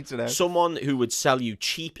someone who would sell you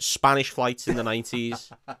cheap Spanish flights in the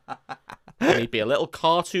 90s. And he'd be a little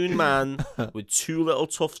cartoon man with 2 little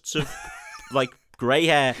tufts of, like, grey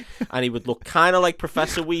hair. And he would look kind of like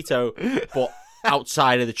Professor Wheato, but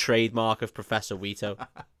outside of the trademark of Professor Wheato.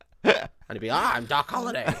 And he'd be like, I'm Doc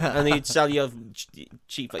Holliday. And he'd sell you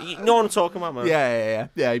cheap. You know what I'm talking about, man? Yeah.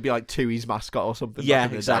 He'd be like Tui's mascot or something. Yeah,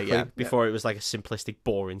 back in the day, exactly. Before it was like a simplistic,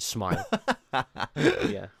 boring smile.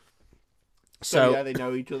 Yeah. So yeah, they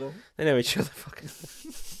know each other. They know each other. Fucking.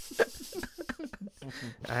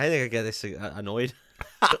 I think I get this annoyed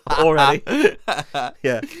already.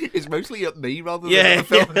 Yeah, it's mostly at me rather than the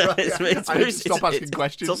film. Yeah. I need to stop asking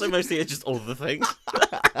questions. It's also mostly just other things,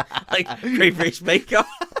 like Great British Makeup.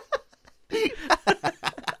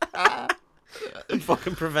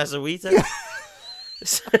 Fucking Professor Wheaton.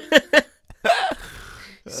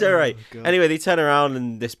 So right. Anyway, they turn around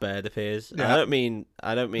and this bird appears. Yeah. I don't mean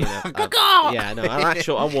a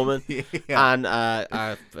woman and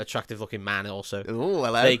a attractive looking man also. Ooh,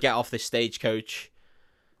 hello. They get off this stagecoach.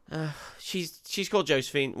 She's called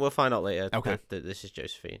Josephine. We'll find out later. Okay. That this is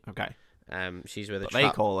Josephine. Okay. She's with a They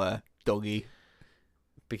call her Dougie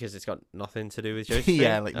because it's got nothing to do with Josephine.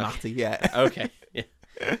 Yeah, like Matty. Yeah. Okay. Yeah.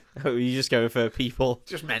 Oh, you're just going for people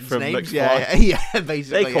just men's from names. McFly. Yeah,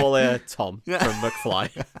 basically. They call her Tom from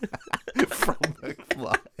McFly. From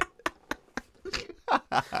McFly.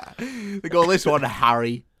 They call this one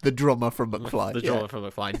Harry, the drummer from McFly. The drummer from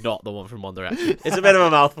McFly, not the one from One Direction. It's a bit of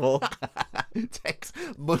a mouthful. It takes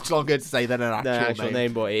much longer to say than an actual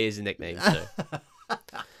name, but it is a nickname. So.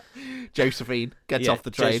 Josephine gets off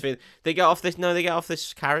the train. Josephine. They get off this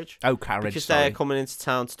carriage. Oh, carriage. Because they're coming into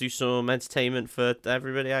town to do some entertainment for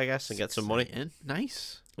everybody, I guess, and get some money.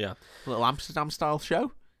 Nice. Yeah. A little Amsterdam style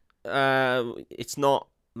show. It's not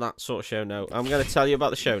that sort of show. No, I'm going to tell you about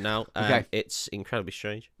the show now. Okay. It's incredibly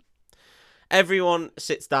strange. Everyone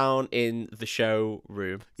sits down in the show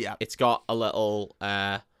room. Yeah. It's got a little.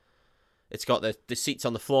 It's got the seats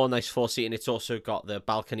on the floor, nice 4-seat, and it's also got the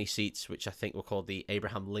balcony seats, which I think were called the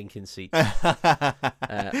Abraham Lincoln seats,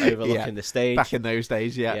 overlooking the stage. Back in those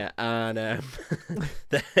days, yeah. Yeah, and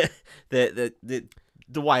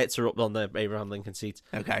the Wyatts are up on the Abraham Lincoln seats.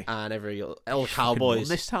 Okay. And all the cowboys.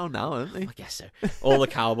 This town now, aren't they? I guess so. All the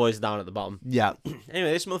cowboys down at the bottom. Yeah.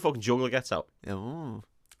 Anyway, this motherfucking juggler gets out. Oh.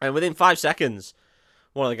 And within 5 seconds,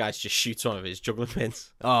 one of the guys just shoots one of his juggling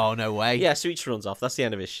pins. Oh, no way. Yeah, so he just runs off. That's the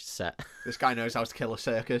end of his set. This guy knows how to kill a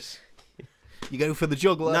circus. You go for the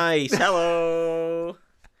juggler. Nice. Hello.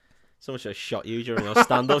 Someone should have shot you during your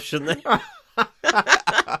stand-up, shouldn't they?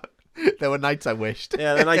 There were nights I wished.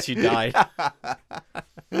 Yeah, the nights you died.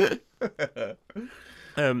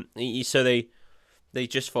 So they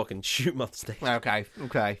just fucking shoot him off stage. Okay.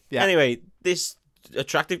 Yeah. Anyway, this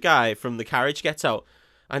attractive guy from the carriage gets out,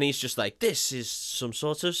 and he's just like, "This is some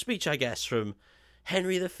sort of speech, I guess, from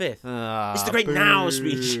Henry V. It's the Great Now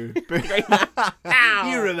speech. The Great Now.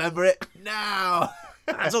 You remember it now.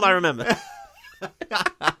 That's all I remember.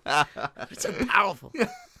 It's so powerful."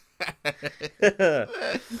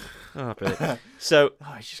 Oh, brilliant. So,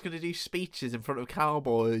 he's just going to do speeches in front of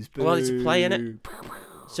cowboys. Boo. Well, it's a play, innit?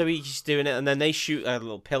 So he's doing it, and then they shoot a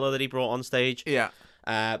little pillar that he brought on stage. Yeah.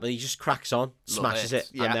 But he just cracks on, smashes it,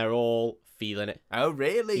 and they're all feeling it. Oh,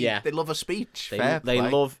 really? Yeah. They love a speech. They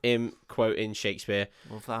love him quoting Shakespeare.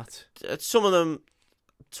 Love that. Some of them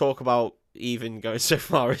talk about even going so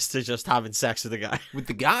far as to just having sex with the guy. With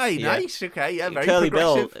the guy? Yeah. Nice. Okay, yeah, very Curly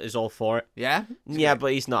progressive. Bill is all for it. Yeah? Yeah,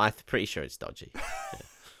 but he's not. I'm pretty sure it's dodgy.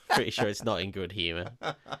 Pretty sure it's not in good humour.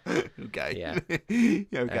 Okay. Yeah.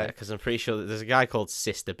 Okay. Because I'm pretty sure that there's a guy called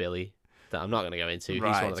Sister Billy that I'm not going to go into.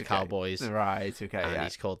 Right, he's one of the cowboys. Right, okay, and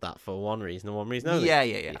he's called that for one reason and one reason only.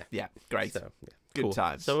 Yeah. Great. So, yeah. Good Cool.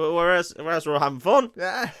 times. So whereas we're all having fun,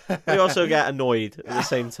 we also get annoyed at the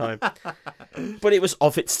same time. But it was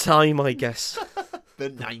of its time, I guess. The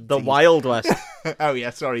 90s. The Wild West. Oh, yeah,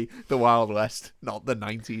 sorry. The Wild West, not the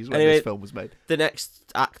 90s when anyway, this film was made. The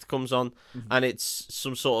next act comes on, and it's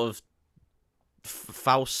some sort of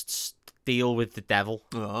Faust's deal with the devil.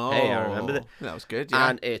 Oh, hey, I remember that. That was good, yeah.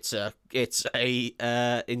 And it's a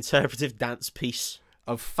interpretive dance piece.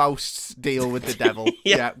 Of Faust's deal with the devil.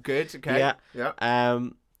 Yeah, good, okay. Yeah.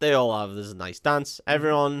 They all have this nice dance.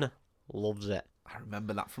 Everyone loves it. I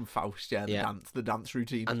remember that from Faust, the dance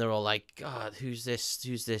routine. And they're all like, God, who's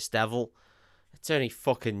this devil? It's only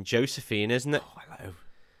fucking Josephine, isn't it? Oh, hello.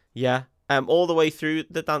 Yeah. All the way through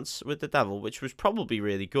the dance with the devil, which was probably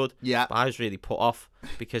really good. Yeah. But I was really put off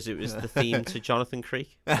because it was the theme to Jonathan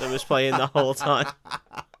Creek that was playing the whole time.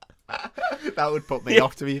 That would put me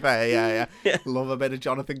off, to be fair. Yeah. Love a bit of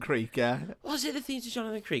Jonathan Creek, yeah. Was it the theme to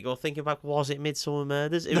Jonathan Creek? Or thinking back, was it Midsummer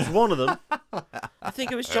Murders? It was one of them. I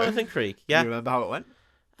think it was Jonathan Creek, yeah. Do you remember how it went?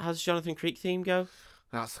 How does Jonathan Creek theme go?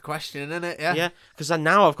 That's the question, isn't it? Yeah. Yeah, because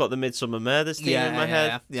now I've got the Midsummer Murders theme in my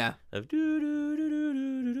head. Yeah. Of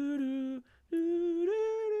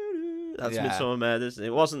that's Yeah. Midsummer Murders.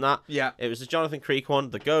 It wasn't that. Yeah. It was the Jonathan Creek one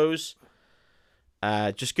that goes.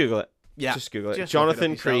 Just Google it. Yeah. Just Google it. Just look it up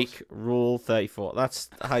Jonathan yourselves. Creek Rule 34. That's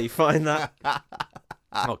how you find that.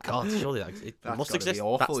 Oh God, surely it That's must gotta exist. Be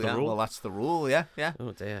awful, That's the yeah. rule. Well, that's the rule. Yeah. Yeah.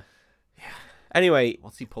 Oh dear. Yeah. Anyway,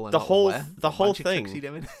 What's he pulling? the out whole where? the What whole magic thing. tricks he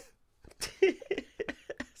doing?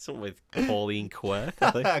 Something with Pauline Quirk,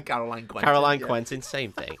 I think. Caroline Quentin. Caroline yeah. Quentin,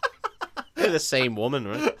 same thing. They're the same woman,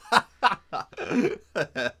 right?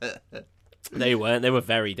 They weren't. They were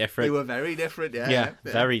very different. They were very different. Yeah. Yeah,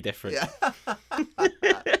 very different.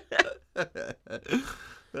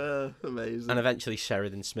 Yeah. Amazing. And eventually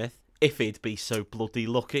Sheridan Smith, if he'd be so bloody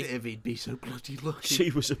lucky. If he'd be so bloody lucky. She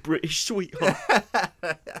was a British sweetheart.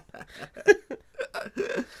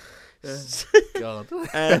 God.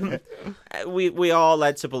 We are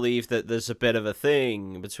led to believe that there's a bit of a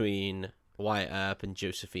thing between Wyatt Earp and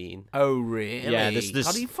Josephine. Oh, really? Yeah, there's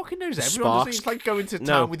God, he fucking knows everyone. sparks. Doesn't he? It's like going to town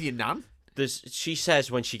No. with your nan. She says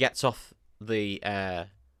when she gets off the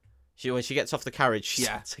when she gets off the carriage, she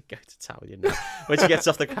Yeah. to go to town with you now. When she gets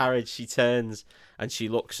off the carriage, she turns and she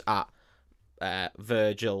looks at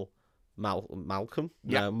Virgil, Malcolm,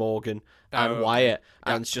 Yeah. Morgan, and okay. Wyatt,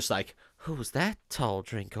 Yeah. and it's just like, who's that tall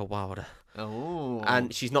drink of water? Oh.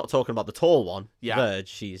 And she's not talking about the tall one, Yeah. Verge.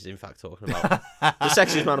 She's in fact talking about the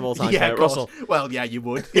sexiest man of all time, yeah, Kurt of course. Russell. Well, yeah, you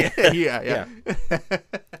would. Yeah.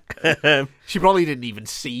 She probably didn't even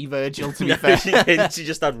see Virgil, to be fair. She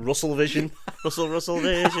just had Russell vision. Russell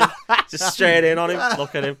vision. Just straight in on him.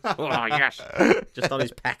 Look at him. Oh, yes. Just on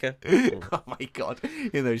his pecker. Oh, my God.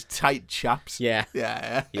 In those tight chaps. Yeah.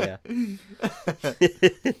 Yeah. Yeah.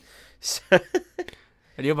 So,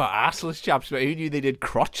 And you're about arseless chaps, but who knew they did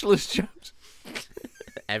crotchless chaps?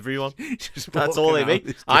 everyone. Just That's all they walking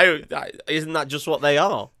mean. around. Isn't that just what they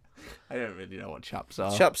are? I don't really know what chaps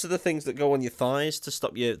are. Chaps are the things that go on your thighs to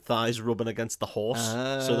stop your thighs rubbing against the horse.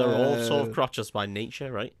 So they're all sort of crotchless by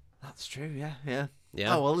nature, right? That's true, yeah.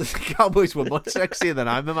 Yeah. Oh, well, the cowboys were much sexier than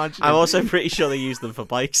I'm imagining. I'm also pretty sure they use them for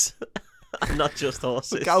bikes, not just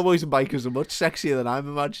horses. Cowboys and bikers are much sexier than I'm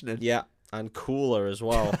imagining. Yeah, and cooler as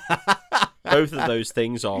well. Both of those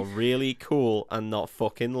things are really cool and not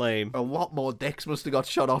fucking lame. A lot more dicks must have got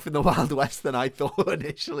shot off in the Wild West than I thought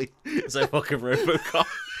initially. So fucking Robocop.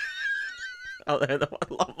 Out there,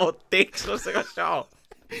 a lot more dicks must have got shot.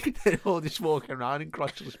 They're all just walking around in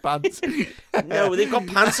crotchless pants. No, they've got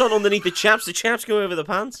pants on underneath the chaps. The chaps go over the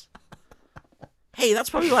pants. Hey, that's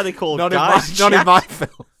probably why they call not guys not in chaps. my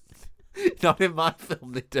film. Not in my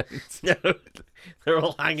film, they don't. No, they're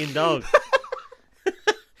all hanging dogs.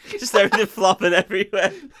 Just everything flopping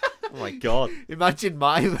everywhere. Oh my God. Imagine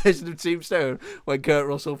my version of Tombstone when Kurt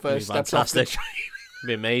Russell first It'd be steps off the fantastic. train. It'd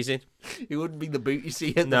be amazing. It wouldn't be the boot you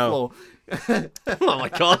see hit No. the floor. Oh my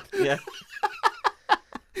God. Yeah.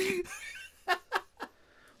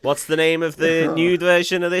 What's the name of the nude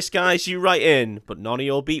version of this, guys? You write in, but none of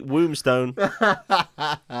you'll beat Wombstone.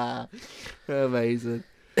 Amazing.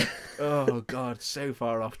 Oh God, so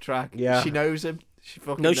far off track. Yeah. She knows him. She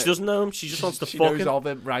fucking No, she doesn't know him. She just wants to she fuck knows him. of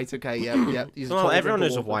him. Right, okay, yeah. He's a Well, tall everyone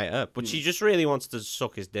drink knows of of water. Wyatt Earp, but she just really wants to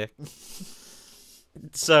suck his dick.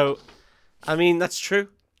 So, I mean, that's true.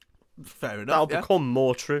 Fair enough. That'll yeah. become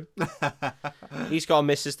more true. He's got a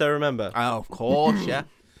missus, though, remember? Oh, of course, yeah.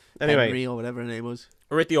 Anyway, Henry or whatever her name was.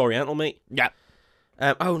 we're at the Oriental, mate. Yeah.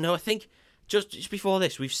 Oh no, I think just before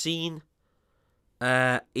this, we've seen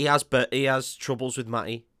he has troubles with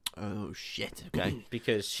Matty. Oh shit. Okay.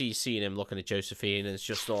 Because she's seen him looking at Josephine, and it's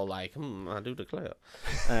just all like, I do declare.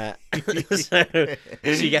 So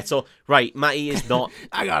she gets all right. Matty is not.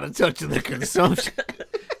 I got a touch of the consumption.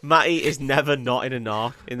 Matty is never not in a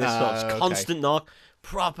narc in this film. It's okay. constant narc.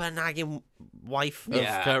 Proper nagging wife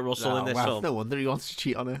of Kurt Russell in this well, film. No wonder he wants to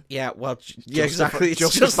cheat on her. Yeah, well, yeah, exactly. It's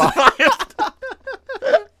justified.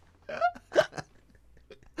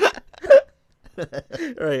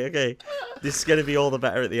 Right, okay. This is going to be all the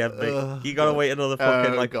better at the end, mate. You got to wait another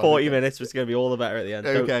fucking, like, God, 40 okay. minutes, but it's going to be all the better at the end.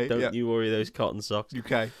 Okay, Don't yeah. you worry those cotton socks.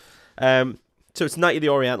 Okay. So it's Night of the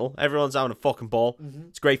Oriental. Everyone's having a fucking ball. Mm-hmm.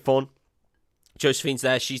 It's great fun. Josephine's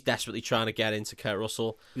there. She's desperately trying to get into Kurt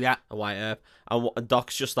Russell Yeah. and Wyatt Earp. And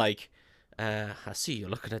Doc's just like, I see you're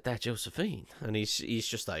looking at that Josephine. And he's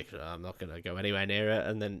just like, I'm not going to go anywhere near her.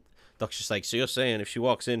 And then Doc's just like, so you're saying if she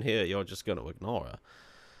walks in here, you're just going to ignore her?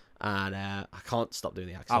 And I can't stop doing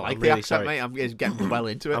the accent. I like I'm the really accent, sorry. mate. I'm getting well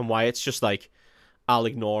into it. And Wyatt's just like, I'll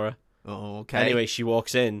ignore her. Oh, okay. Anyway, she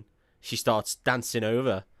walks in. She starts dancing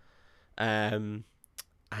over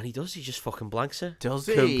And he does. He just fucking blanks her. Does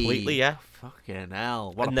he? Completely, yeah. Fucking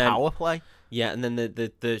hell. What And a then- power play. Yeah, and then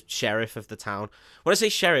the sheriff of the town. When I say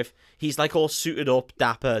sheriff, he's like all suited up,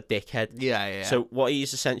 dapper, dickhead. Yeah. So what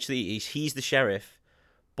he's essentially is he's the sheriff,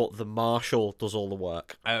 but the marshal does all the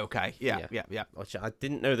work. Okay. Yeah. Which I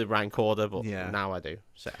didn't know the rank order, but Yeah. now I do.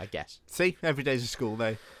 So I guess. See, every day's a school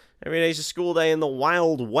day. Every day's a school day in the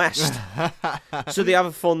Wild West. So they have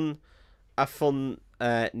a fun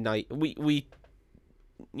night. We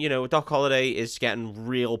Doc Holliday is getting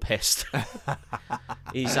real pissed.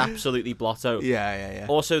 He's absolutely blotto. Yeah.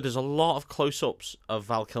 Also, there's a lot of close-ups of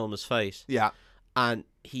Val Kilmer's face, Yeah. and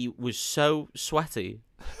he was so sweaty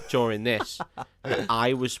during this that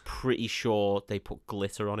I was pretty sure they put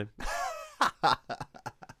glitter on him.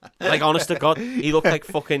 Like, honest to God, he looked like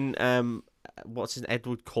fucking what's his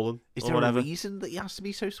Edward Cullen Is or there whatever. a reason that he has to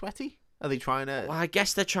be so sweaty? Are they trying to? Well, I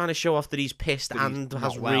guess they're trying to show off that he's pissed That he's and not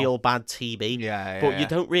has well. real bad TB. Yeah. But you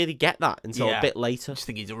don't really get that until Yeah. a bit later. I just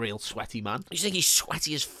think he's a real sweaty man. You think he's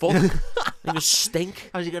sweaty as fuck? He was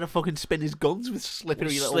stink. How's he gonna fucking spin his guns with slippery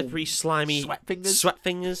little Slippery, slimy sweat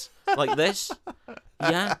fingers? like this.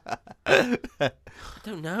 Yeah. I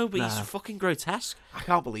don't know, but he's Nah. fucking grotesque. I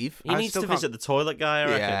can't believe He needs to visit the toilet guy, I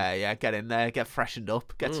reckon. Yeah. Get in there, get freshened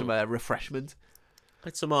up, get some refreshment.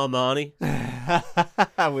 Get some Armani.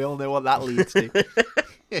 We all know what that leads to.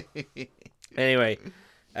 Anyway,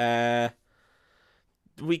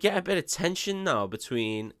 we get a bit of tension now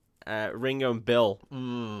between Ringo and Bill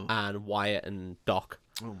and Wyatt and Doc.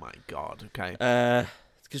 Oh my god. Okay.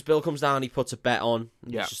 Because Bill comes down, he puts a bet on.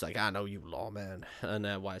 And Yeah. He's just like, I know you, lawman.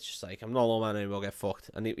 And Wyatt's just like, I'm not a lawman anymore, get fucked.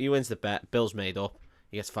 And he wins the bet. Bill's made up.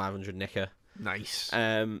 He gets 500 nicker. Nice.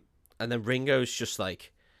 And then Ringo's just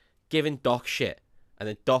like giving Doc shit. And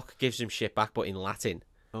then Doc gives him shit back, but in Latin.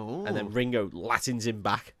 Oh. And then Ringo Latins him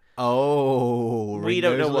back. Oh. We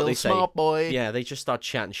don't know Ringo's a what they little say. smart boy. Yeah, they just start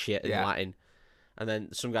chatting shit in Yeah. Latin. And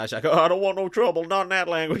then some guy's like, oh, I don't want no trouble, not in that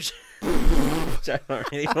language. So,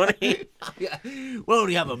 really funny. Yeah. We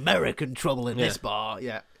only have American trouble in this Yeah. bar.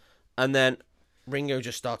 Yeah. And then Ringo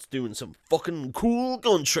just starts doing some fucking cool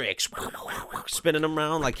gun tricks. Spinning them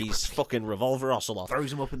around like he's fucking Revolver Ocelot.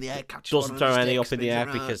 Throws him up in the air, catches Doesn't one throw on the any stick, up in the spins air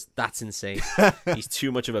around. because that's insane. He's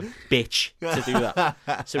too much of a bitch to do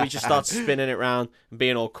that. So he just starts spinning it around and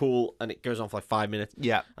being all cool, and it goes on for like 5 minutes.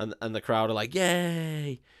 Yeah. And the crowd are like,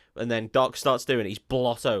 yay! And then Doc starts doing it. He's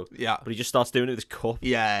blotto. Yeah. But he just starts doing it with his cup.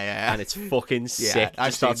 Yeah. And it's fucking sick. I've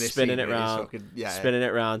Just starts seen this spinning scene, it around. fucking, Spinning it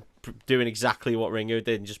around, doing exactly what Ringo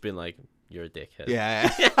did and just being like, you're a dickhead. Yeah.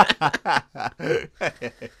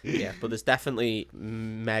 Yeah, but there's definitely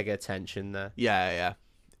mega tension there. Yeah.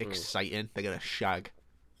 Exciting. They're gonna shag.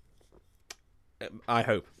 I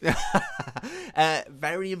hope.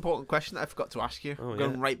 Very important question that I forgot to ask you. Oh,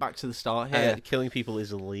 Going yeah. right back to the start here. Killing people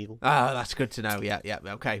is illegal. Ah, that's good to know. Yeah.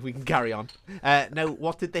 Okay, we can carry on. Now,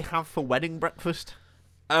 what did they have for wedding breakfast?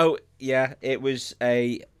 Oh, yeah, it was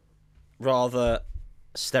a rather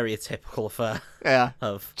stereotypical affair Yeah.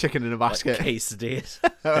 of Chicken in a like, basket. quesadillas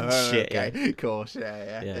and shit. Okay, Yeah. of course.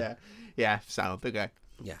 Yeah. Sound okay.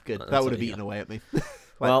 Yeah, Good. that's That would what have you eaten got. away at me.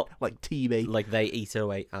 Well, like TB. like they eat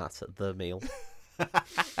away at the meal.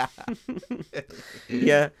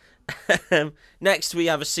 Yeah. Next, we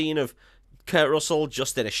have a scene of Kurt Russell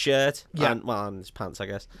just in a shirt. Yeah. And his pants, I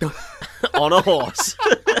guess. On a horse.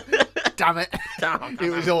 Damn it!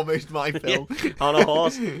 It was almost my film. On a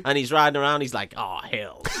horse. And he's riding around. He's like, oh,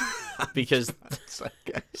 hills. Because,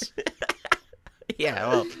 yeah,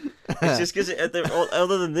 well, it's just because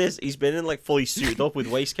other than this, he's been in like fully suited up with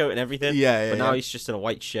waistcoat and everything. Yeah, But now yeah. he's just in a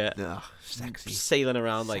white shirt. Ugh, sexy. Sailing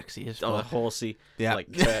around like Sexy as on a fuck. horsey, Yeah.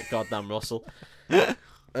 like Kurt goddamn Russell.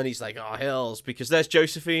 And he's like, oh, hills, because there's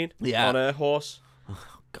Josephine Yeah. on a horse.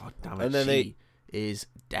 God damn it. And then she is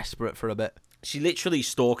desperate for a bit. She literally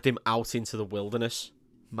stalked him out into the wilderness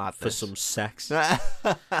Madness. for some sex.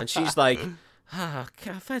 And she's like, I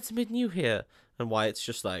fancy meeting you here. And Wyatt's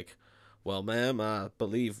just like, well, ma'am, I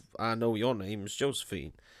believe I know your name's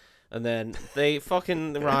Josephine. And then they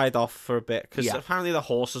fucking ride off for a bit, because Yeah. apparently the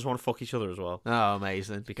horses want to fuck each other as well. Oh,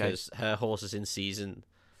 amazing. Because her horse is in season,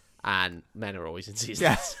 and men are always in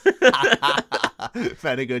season. Yeah.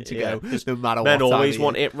 Very good to Yeah, go. 'cause No matter what. Men time always of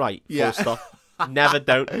want year. it right. Yeah. Full stop. Never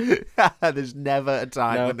don't. There's never a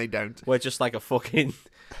time No. when they don't. We're just like a fucking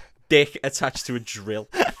dick attached to a drill.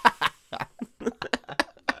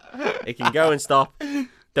 It can go and stop.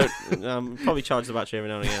 Don't probably charge the battery every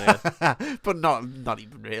now and again. Yeah. But not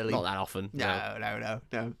even really. Not that often. No.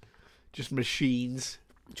 Just machines.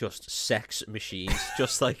 Just sex machines.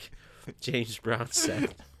 Just like James Brown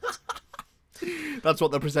said. That's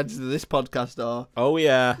what the presenters of this podcast are. Oh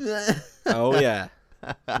yeah. Oh yeah.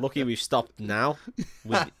 Lucky we've stopped now,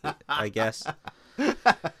 I guess.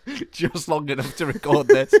 Just long enough to record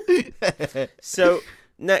this. So,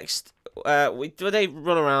 next, they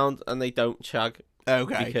run around and they don't shag.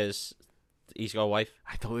 Okay. Because he's got a wife.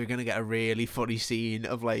 I thought we were going to get a really funny scene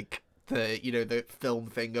of, like, the film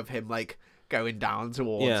thing of him, like, going down to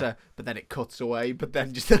water, but then it cuts away, but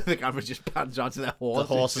then just the camera just pans onto the horse.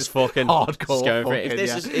 The horse is fucking hardcore going for it.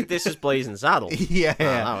 fucking, If this is Blazing Saddle, yeah.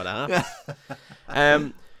 That would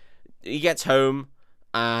happen. He gets home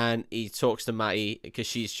and he talks to Matty because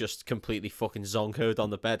she's just completely fucking zonkoed on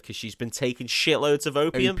the bed because she's been taking shitloads of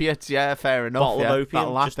opium. Opiates, yeah, fair enough. Bottle of opium,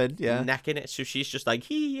 that'll just happen, yeah. necking it. So she's just like,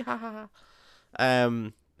 hee ha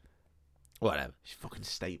ha. Whatever. She's fucking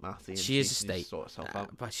state, Matty. She is a state. Sort herself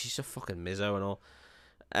out. But she's a fucking mizzo and all.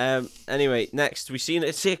 Anyway, next we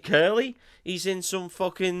see Curly. He's in some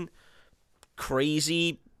fucking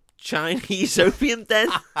crazy Chinese opium den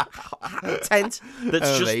tent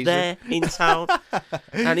that's just there in town,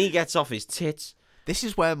 and he gets off his tits. This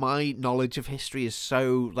is where my knowledge of history is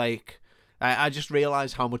so, like, I just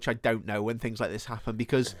realise how much I don't know when things like this happen,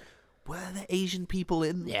 because were there Asian people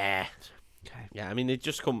in? Yeah. Okay. Yeah, I mean,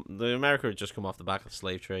 America had just come off the back of the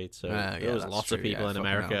slave trade, so there was lots of people in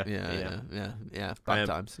America. Yeah, bad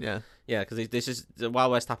times, yeah. Yeah, because this is, the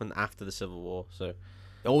Wild West happened after the Civil War, so.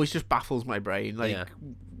 It always just baffles my brain, like,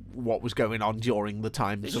 what was going on during the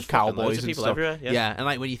times of cowboys and people stuff. everywhere, yeah. And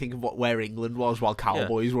like when you think of where England was while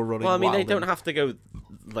cowboys were running. Well, I mean, they wild don't have to go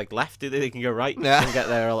like left, do they? They can go right and get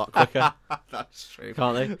there a lot and- quicker, That's true.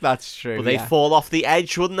 can't they? That's true. But they'd fall off the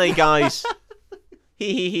edge, wouldn't they, guys?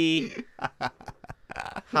 Hee hee hee.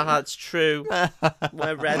 Haha, it's true.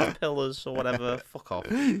 We're red pillars or whatever. Fuck off.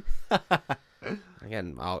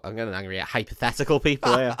 Again, I'm getting angry at hypothetical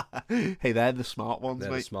people here. Hey, they're the smart ones,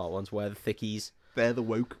 They're mate. the smart ones. We're the thickies. They're the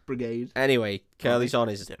woke brigade. Anyway, Curly's on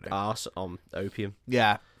his arse on opium.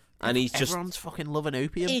 Yeah. And he's Everyone's fucking loving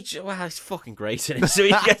opium. He's fucking great in it. So he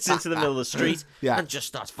gets into the middle of the street and just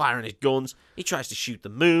starts firing his guns. He tries to shoot the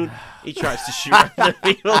moon. He tries to shoot the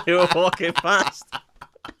people who are walking past.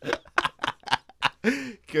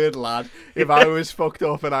 Good lad. If I was fucked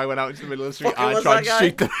up and I went out into the middle of the street, I'd try to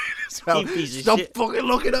shoot them as well. Stop fucking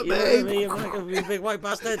looking at me! You big white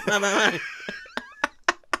bastard.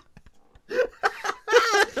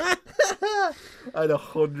 I'd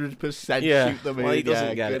 100% Yeah, shoot the moon. well, he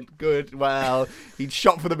doesn't get it. Good. Well, he'd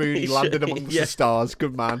shot for the moon. He landed amongst the stars.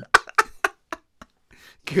 Good man.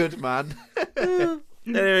 Good man.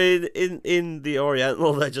 Anyway, in the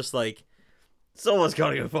Oriental, they're just like, someone's got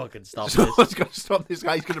to go fucking stop this. Someone's got to stop this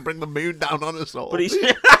guy. He's going to bring the moon down on us all. But he's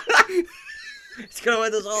going to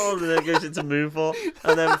end us all, and then goes into Moonfall,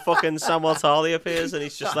 and then fucking Samuel Tarly appears, and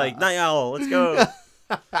he's just like, Night Owl, let's go.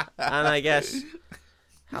 And I guess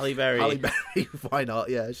Halle Berry. Halle Berry, why not?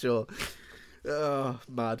 Yeah, sure. Oh,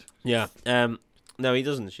 mad. Yeah. No, he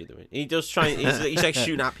doesn't shoot them. He does try. He's like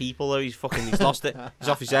shooting at people though. He's lost it. He's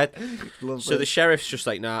off his head. So the sheriff's just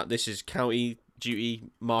like, nah, this is county duty.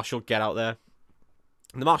 Marshal, get out there.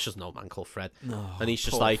 And the marshal's an old man called Fred, and he's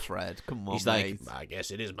just like, Fred, come on, he's mate. like, I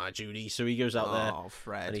guess it is my duty. So he goes out there. Oh,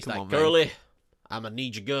 Fred, and he's come like, on, Curly, mate. I'm gonna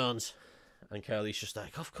need your guns. And Curly's just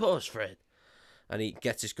like, of course, Fred. And he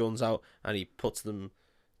gets his guns out and he puts them,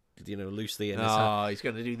 loosely in his hand. Oh, he's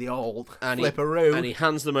going to do the old And flipperoo. And he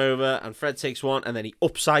hands them over, and Fred takes one, and then he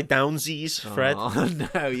upside downsies Fred. Oh,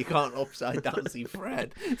 no, you can't upside down see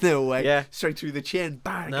Fred. No way. Yeah. Straight through the chin.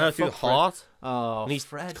 Bang. No, through the heart. Oh, And he's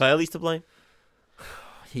Fred. clearly to blame.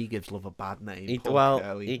 He gives love a bad name.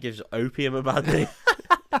 He gives opium a bad name.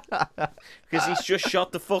 Because he's just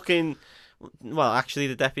shot the fucking... Well, actually,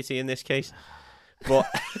 the deputy in this case. But...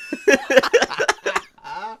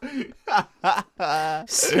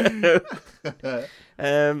 So,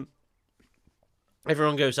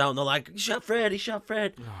 everyone goes out and they're like, he shot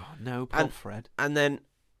Fred. Oh, no, poor Fred. And then,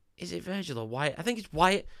 is it Virgil or Wyatt? I think it's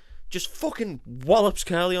Wyatt. Just fucking wallops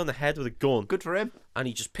Curly on the head with a gun. Good for him. And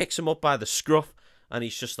he just picks him up by the scruff. And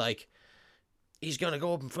he's just like, he's going to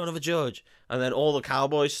go up in front of a judge. And then all the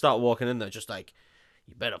cowboys start walking in. They're just like,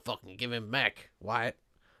 you better fucking give him back, Wyatt.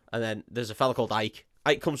 And then there's a fella called Ike.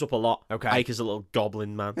 Ike comes up a lot. Okay. Ike is a little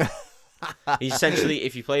goblin man. He's essentially,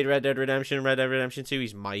 if you played Red Dead Redemption 2,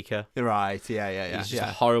 he's Micah. Right, yeah. He's just a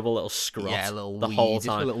horrible little scrot whole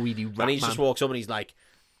time. A little weedy rat and he man. just walks up and he's like,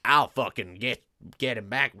 I'll fucking get him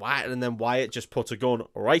back, Wyatt. And then Wyatt just puts a gun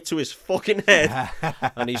right to his fucking head.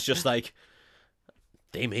 And he's just like,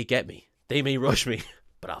 they may get me. They may rush me.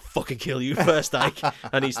 But I'll fucking kill you first, Ike.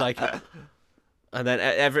 And he's like... And then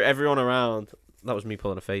everyone around... That was me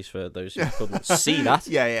pulling a face for those who couldn't see that.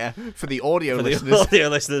 Yeah. For the audio listeners. The audio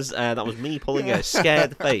listeners, that was me pulling a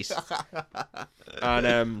scared face.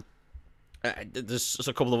 And There's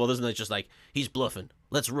a couple of others, and they're just like, he's bluffing.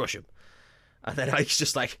 Let's rush him. And then Ike's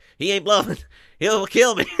just like, he ain't bluffing. He'll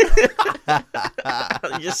kill me.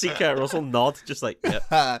 You just see Kurt Russell nod, just like,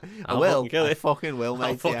 yeah, I will. I fucking will, mate.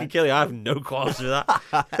 I'll fucking kill you. I have no qualms with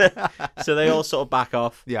that. So they all sort of back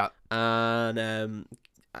off. Yeah. And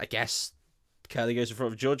I guess Kelly goes in front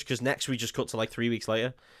of a judge, because next we just cut to like 3 weeks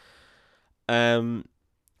later. There's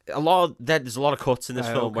a lot of cuts in this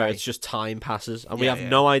film where it's just time passes, and we have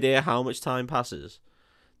no idea how much time passes.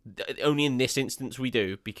 Only in this instance we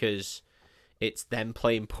do, because it's them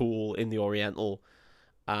playing pool in the Oriental,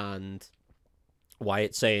 and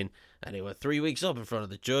Wyatt saying, and they were 3 weeks up in front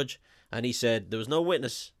of the judge, and he said there was no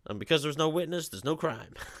witness, and because there was no witness, there's no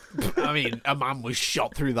crime. I mean, a man was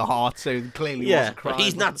shot through the heart, so clearly it wasn't crime.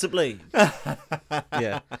 He's not to blame.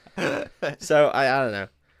 Yeah. So I don't know.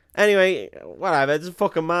 Anyway, whatever. It's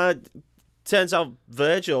fucking mad. Turns out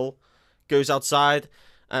Virgil goes outside,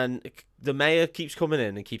 and the mayor keeps coming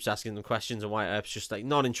in and keeps asking them questions, and White Earp's just like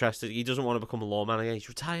not interested. He doesn't want to become a lawman again. He's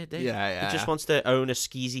retired, dude. Yeah. He just wants to own a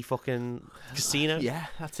skeezy fucking casino. Yeah,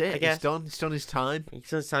 that's it. I guess. He's done. He's done his time. He's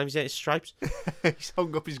done his time. He's got his stripes. He's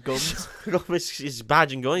hung up his guns. Got his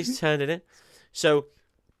badge and gun. He's turned it in. So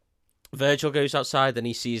Virgil goes outside, and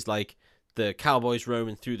he sees like the cowboys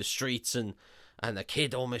roaming through the streets, and the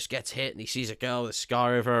kid almost gets hit, and he sees a girl with a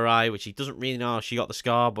scar over her eye, which he doesn't really know how she got the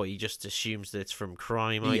scar, but he just assumes that it's from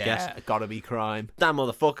crime, I guess. Yeah, gotta be crime. That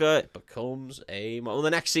motherfucker becomes well, the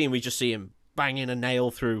next scene, we just see him banging a nail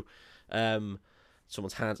through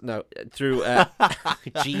someone's hands. No, through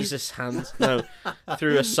Jesus' hands. No,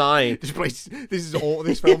 through a sign. This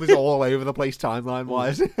film is all over the place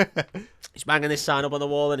timeline-wise. He's banging this sign up on the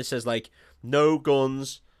wall, and it says, like, no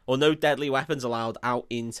guns or no deadly weapons allowed out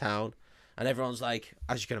in town. And everyone's like,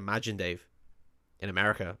 as you can imagine, Dave, in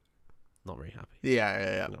America, not very happy.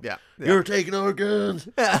 Yeah. You're taking our guns.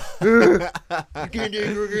 You can't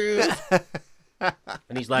take our guns.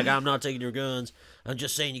 And he's like, I'm not taking your guns. I'm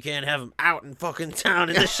just saying you can't have them out in fucking town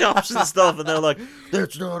in the shops and stuff. And they're like,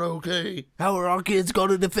 that's not okay. How are our kids going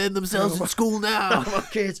to defend themselves in school now? How are our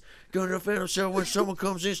kids going to defend themselves when someone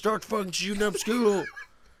comes in and starts fucking shooting up school?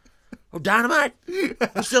 Oh, dynamite? We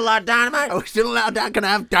still allowed dynamite? Are we still allowed that? Can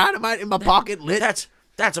I have dynamite in my pocket lit?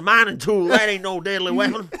 That's a mining tool. That ain't no deadly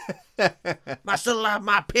weapon. I still allowed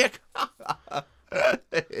my pick. I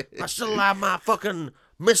still allowed my fucking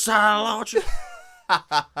missile launcher.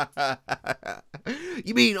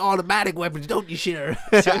 You mean automatic weapons, don't you, Shinner?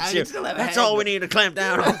 That's all we need to clamp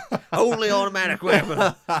down on. Only automatic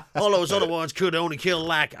weapon. All those other ones could only kill,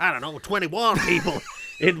 like, I don't know, 21 people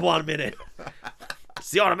in 1 minute. It's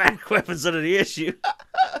the automatic weapons that are the issue.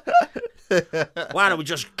 Why don't we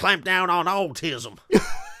just clamp down on autism?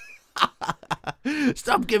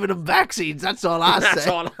 Stop giving them vaccines, that's all I say. That's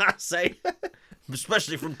all I say.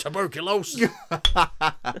 Especially from tuberculosis.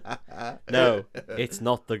 No, it's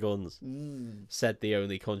not the guns, said the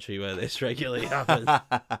only country where this regularly happens.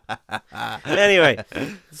 Anyway,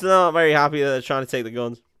 it's not very happy that they're trying to take the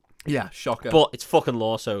guns. Yeah, shocker. But it's fucking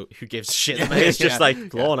law, so who gives a shit? It's just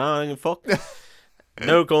like, law now, I don't give a fuck.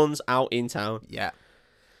 No guns out in town. Yeah.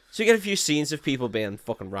 So you get a few scenes of people being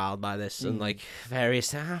fucking riled by this and like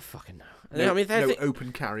various fucking no. I mean, no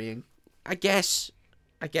open carrying. I guess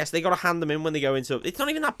they gotta hand them in when they go into. It's not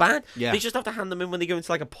even that bad. Yeah. They just have to hand them in when they go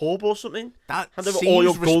into like a pub or something. That hand over seems all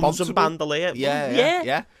your guns and responsible. bandolier.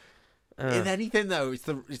 Yeah. If anything though, it's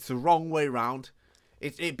the wrong way round.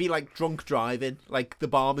 It'd be like drunk driving. Like the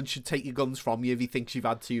barman should take your guns from you if he thinks you've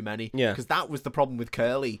had too many. Yeah. Because that was the problem with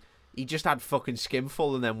Curly. He just had fucking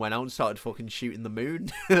skinful and then went out and started fucking shooting the moon.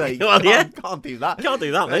 Like, Well, can't do that. You can't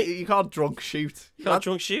do that, mate. You can't drunk shoot. You can't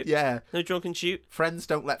drunk shoot. Yeah. No drunken shoot. Friends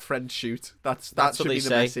don't let friends shoot. That what should they be the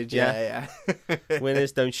say. message. Yeah.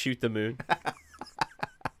 Winners don't shoot the moon.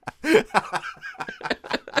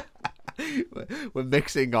 We're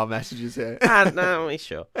mixing our messages here. No,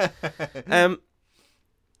 sure.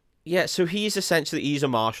 Yeah, so he's a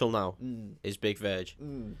marshal now, is Big Verge.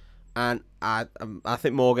 And I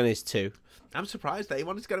think Morgan is too. I'm surprised they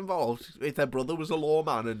wanted to get involved. If their brother was a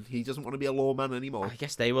lawman and he doesn't want to be a lawman anymore. I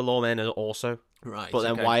guess they were lawmen also. Right. But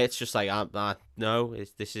then Wyatt's just like, no,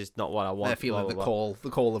 this is not what I want. They're feeling the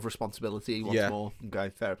call of responsibility once more. Okay,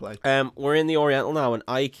 fair play. We're in the Oriental now, and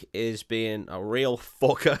Ike is being a real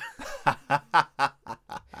fucker.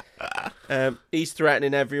 He's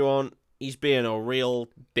threatening everyone. He's being a real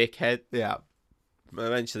dickhead. Yeah.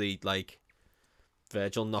 Eventually, like,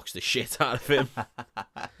 Virgil knocks the shit out of him.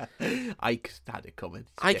 Ike had it coming.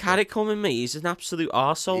 Ike had it coming, mate. He's an absolute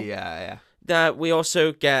arsehole. Yeah. We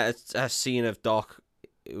also get a scene of Doc,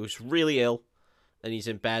 who's really ill, and he's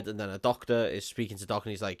in bed, and then a doctor is speaking to Doc,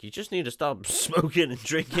 and he's like, you just need to stop smoking and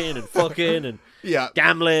drinking and fucking and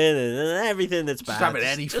gambling and everything that's bad. Just having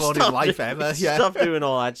any fun in life ever. Yeah. Stop doing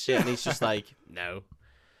all that shit. And he's just like, no.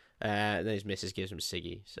 And then his missus gives him a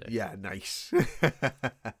ciggy. So. Yeah, nice.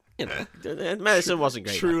 You know, medicine wasn't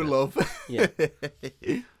great. True love. Yeah.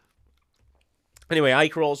 Anyway,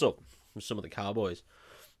 Ike rolls up from some of the cowboys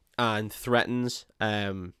and threatens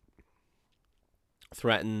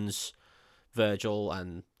Virgil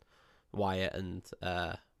and Wyatt and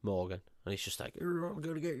Morgan. And he's just like, I'm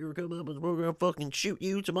going to get your comeuppance. We're going to fucking shoot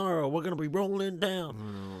you tomorrow. We're going to be rolling down.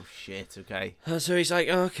 Oh, shit. Okay. So he's like,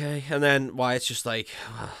 okay. And then Wyatt's just like,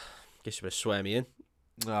 guess you better swear me in.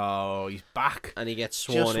 Oh, he's back. And he gets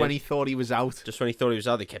sworn in. Just when he thought he was out. Just when he thought he was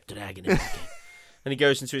out, they kept dragging him back in. And he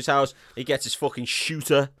goes into his house. He gets his fucking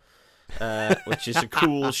shooter, which is a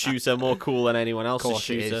cool shooter, more cool than anyone else's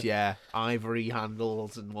shooter. It is, yeah. Ivory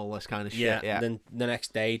handles and all this kind of shit. Yeah. And then the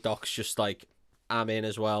next day, Doc's just like, I'm in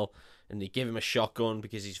as well. And they give him a shotgun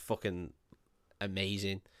because he's fucking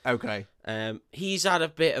amazing. Okay. He's had a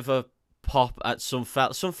bit of a pop at some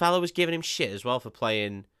fella. Some fella was giving him shit as well for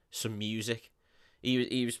playing some music.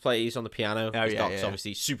 He's on the piano. Oh, Doc's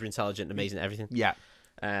obviously super intelligent, amazing at everything. Yeah.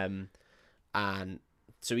 And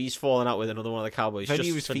so he's falling out with another one of the cowboys. If just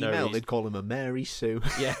he was for female, no reason. they'd call him a Mary Sue.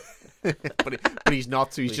 Yeah. but he's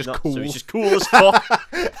not, so he's just cool. So he's just cool as fuck.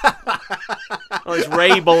 All this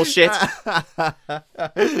Ray bullshit.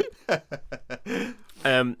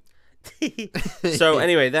 So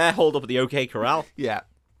anyway, they're holed up at the OK Corral. Yeah.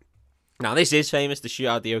 Now this is famous, the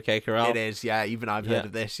shootout at the OK Corral. It is, yeah. Even I've heard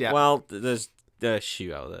of this, yeah. Well, there's the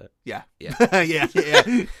shootout there. Yeah. Yeah.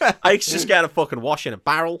 yeah. Ike's just got a fucking wash in a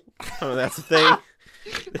barrel. Oh, that's the thing.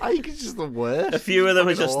 Ike is just the worst. A few of them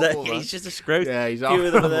are just awful, there. man. He's just a scrote. Yeah, he's a few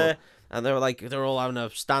of them are horrible. there, and they're all having a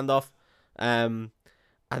standoff. And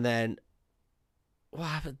then what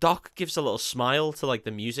happened? Doc gives a little smile to like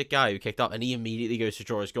the music guy who kicked off, and he immediately goes to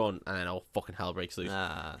draw his gun, and then fucking hell breaks loose.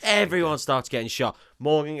 Everyone starts getting shot.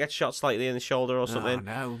 Morgan gets shot slightly in the shoulder or something.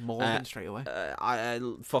 Oh no, Morgan straight away.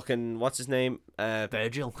 Fucking what's his name?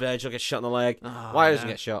 Virgil. Virgil gets shot in the leg. Oh, Why doesn't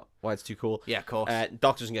get shot? Why it's too cool. Yeah, of course.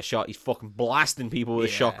 Doc doesn't get shot. He's fucking blasting people with a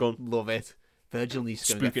shotgun. Love it. Virgil needs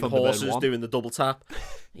to get Spooking horses, doing the double tap.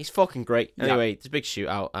 He's fucking great. Anyway, it's a big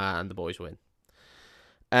shootout, and the boys win.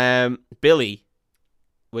 Billy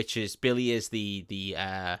is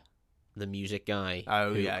the music guy.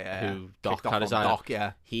 Oh, who Doc Kicked had his off eye on on. Doc,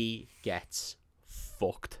 yeah. He gets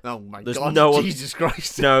fucked. Oh my There's god, no Jesus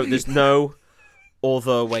Christ. No, there's no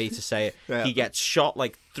other way to say it. Yeah. He gets shot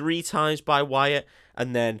like 3 times by Wyatt,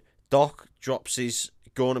 and then Doc drops his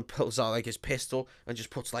gun and pulls out like his pistol and just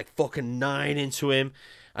puts like fucking 9 into him.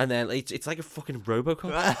 And then it's like a fucking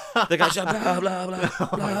Robocop. The guy's like, blah, blah, blah,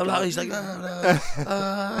 blah, blah. He's like, blah,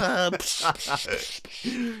 blah,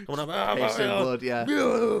 Blood, yeah.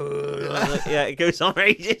 Yeah, it goes on for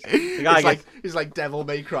ages. The guy It's like Devil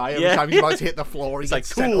May Cry. Every time he's about to hit the floor, he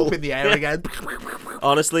gets sent up in the air again.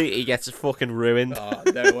 Honestly, he gets fucking ruined. Oh,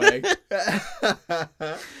 no way.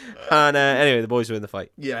 And anyway, the boys win the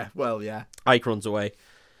fight. Yeah, well, yeah. Ike runs away.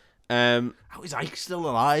 How is Ike still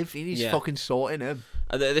alive? He's Yeah. fucking sorting him.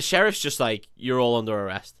 The sheriff's just like, you're all under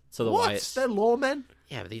arrest. So the What? Wyatts. They're lawmen?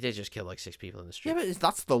 Yeah, but they did just kill like 6 people in the street. Yeah, but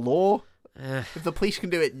that's the law. If the police can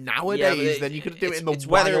do it nowadays, then you could do it in the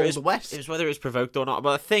Wild West. It was whether it was provoked or not. But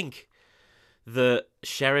I think the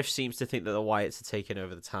sheriff seems to think that the Wyatts are taking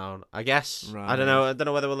over the town. I guess. Right. I don't know. I don't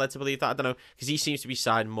know whether we're led to believe that. I don't know. Because he seems to be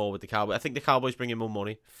siding more with the Cowboys. I think the Cowboys bring in more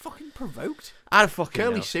money. Fucking provoked. I don't fucking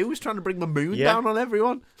Curly know. Sue was trying to bring the moon down on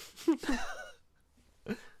everyone.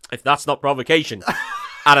 If that's not provocation,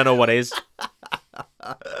 I don't know what is.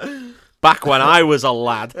 Back when I was a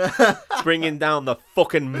lad, bringing down the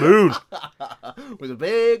fucking moon was a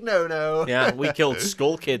big no-no. Yeah, we killed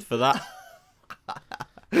Skull Kid for that.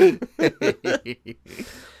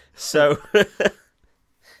 So,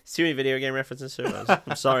 too many video game references.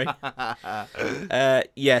 I'm sorry.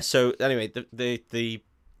 Yeah. So anyway, the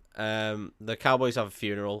Cowboys have a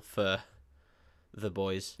funeral for the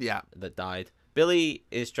boys. Yeah. That died. Billy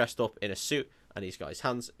is dressed up in a suit and he's got his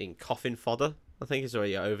hands in coffin fodder. I think it's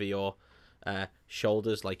already over your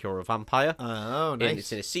shoulders like you're a vampire. Oh, nice. And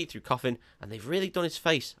it's in a see-through coffin, and they've really done his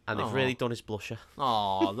face, and they've really done his blusher.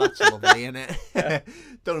 Oh, that's lovely, isn't it?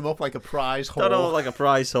 Done him up like a prize horse. Done him up like a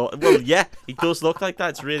prize horse. Well, yeah, he does look like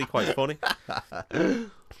that. It's really quite funny.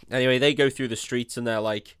 Anyway, they go through the streets, and they're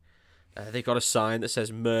like, they've got a sign that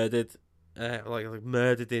says "murdered," like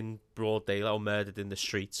murdered in broad daylight or murdered in the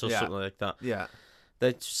streets or something like that. Yeah.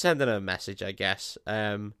 They're sending a message, I guess.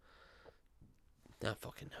 I don't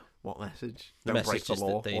fucking know. What message? The Don't break message the is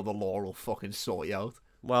law, that or the law will fucking sort you out.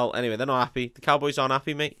 Well, anyway, they're not happy. The Cowboys aren't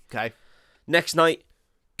happy, mate. Okay. Next night,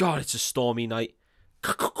 God, it's a stormy night.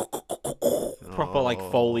 Proper like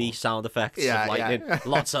Foley sound effects of lightning. Yeah.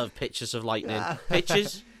 Lots of pictures of lightning. Yeah.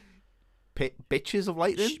 Pictures? Bitches of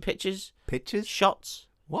lightning? Pictures? Pitches? Shots?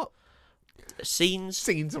 What? Scenes?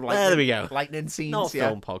 Scenes of lightning. There we go. Lightning scenes, Not a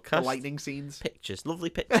film podcast. The lightning scenes. Pictures. Lovely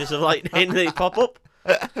pictures of lightning. They pop up.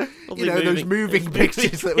 You know, those moving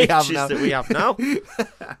pictures that we have now.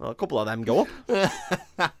 Well, a couple of them go up.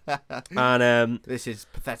 And this is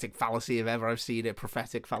pathetic fallacy if ever I've seen it.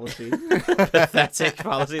 Prophetic fallacy. pathetic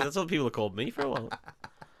fallacy. That's what people have called me for a while.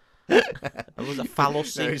 It was a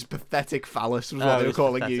fallacy. No, it's pathetic phallus was what they were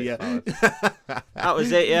calling you, yeah. That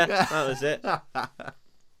was it, yeah. That was it.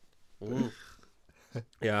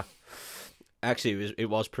 Yeah. Actually, it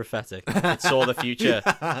was prophetic. It saw the future,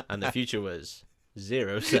 and the future was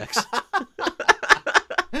 0 sex.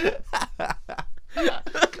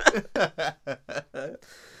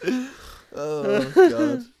 Oh,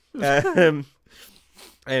 God.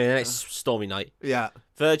 Anyway, the next stormy night. Yeah.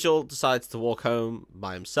 Virgil decides to walk home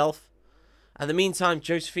by himself. In the meantime,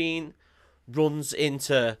 Josephine runs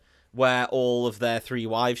into where all of their 3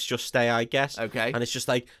 wives just stay, I guess. Okay. And it's just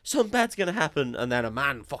like, something bad's going to happen. And then a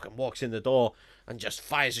man fucking walks in the door and just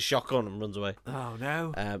fires a shotgun and runs away. Oh,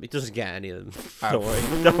 no. He doesn't get any of them. Don't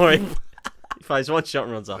worry. Don't worry. He fires one shot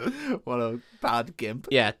and runs off. What a bad gimp.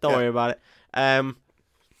 Yeah, don't worry about it.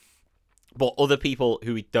 But other people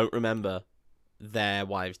who we don't remember, their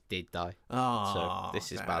wives did die. Oh, so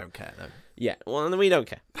this is bad. I don't care, though. Yeah, well, we don't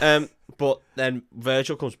care. But then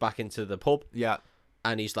Virgil comes back into the pub. Yeah.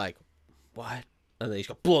 And he's like, what? And then he's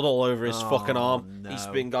got blood all over his fucking arm. No. He's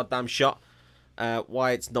been goddamn shot.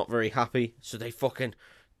 Wyatt's not very happy. So they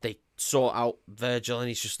sort out Virgil, and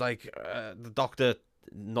he's just like, the doctor,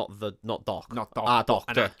 not Doc. Our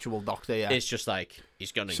doctor. An actual doctor, yeah. It's just like,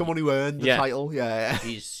 he's going to... Someone who earned the title, yeah.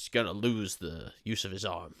 He's going to lose the use of his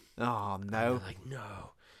arm. Oh, no. Like,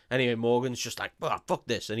 no. Anyway, Morgan's just like, fuck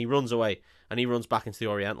this. And he runs away. And he runs back into the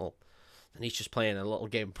Oriental. And he's just playing a little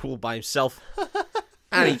game of pool by himself.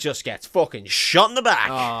 And he just gets fucking shot in the back.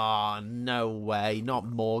 Oh, no way. Not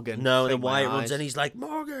Morgan. No, and then Wyatt runs in. He's like,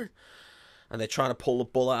 Morgan. And they're trying to pull the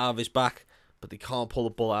bullet out of his back. But they can't pull the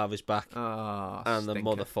bullet out of his back. Oh, and stinker. the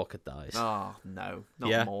motherfucker dies. Oh, no.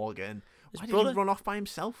 Not Morgan. Why did he run off by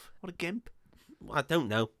himself? What a gimp. I don't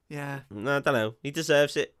know. Yeah. No, I don't know. He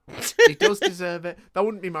deserves it. He does deserve it. That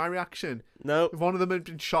wouldn't be my reaction. No. If one of them had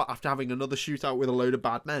been shot after having another shootout with a load of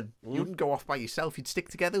bad men, you wouldn't go off by yourself. You'd stick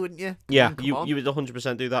together, wouldn't you? Yeah, you would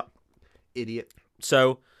 100% do that. Idiot.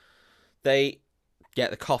 So they get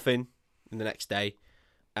the coffin the next day,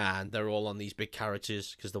 and they're all on these big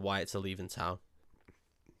carriages because the Wyatts are leaving town.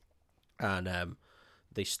 And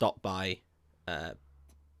they stop by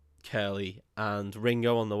Curly and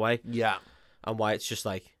Ringo on the way. Yeah. And Wyatt's just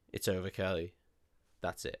like, it's over, Curly.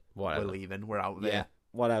 That's it. Whatever. We're leaving. We're out there. Yeah.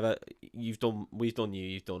 Whatever. We've done you.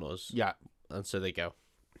 You've done us. Yeah. And so they go.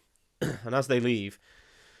 And as they leave,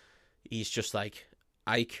 he's just like,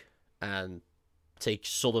 Ike, and take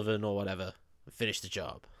Sullivan or whatever and finish the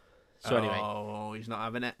job. So anyway. Oh, he's not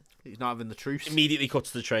having it. He's not having the truce. Immediately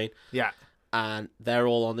cuts to the train. Yeah. And they're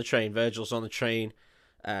all on the train. Virgil's on the train.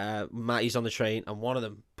 Matty's on the train. And one of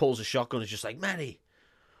them pulls a shotgun and is just like, Matty,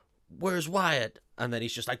 where's Wyatt? And then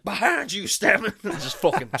he's just like, behind you, Stem! And just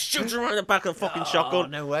fucking shoots him right in the back of the fucking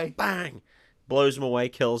shotgun. No way. Bang! Blows him away,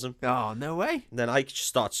 kills him. Oh, no way. And then Ike just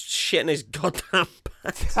starts shitting his goddamn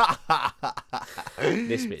pants.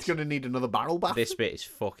 This bit. He's going to need another barrel bath. This bit is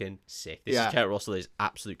fucking sick. This is Kurt Russell is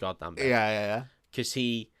absolute goddamn best. Yeah. Because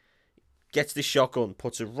he gets this shotgun,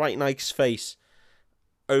 puts it right in Ike's face,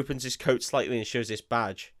 opens his coat slightly and shows this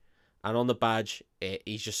badge. And on the badge,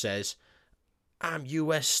 he just says, I'm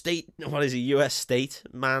U.S. State... What is he? U.S. State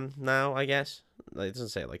man now, I guess? It doesn't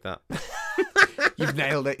say it like that. You've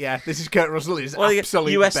nailed it, yeah. This is Kurt Russell. He's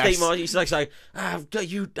absolutely U.S. best. State Marshal. He's like,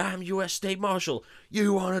 I'm U.S. State Marshal.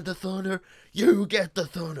 You wanted the thunder. You get the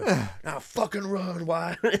thunder. Now fucking run,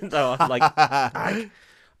 why? So I'm like,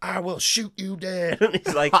 I will shoot you dead. And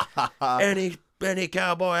he's like, any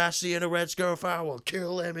cowboy I see in a red scarf, I will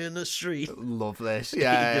kill him in the street. Love this.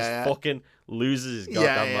 Yeah, he just fucking loses his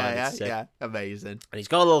goddamn mind. It's sick. Yeah, amazing. And he's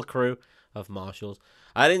got a little crew of marshals.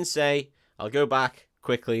 I didn't say. I'll go back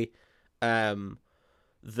quickly. Some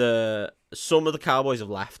of the cowboys have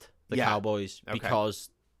left the cowboys because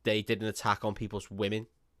they did an attack on people's women,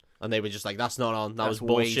 and they were just like, "That's not on. That was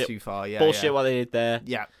bullshit. Way too far. Yeah, bullshit. What they did there.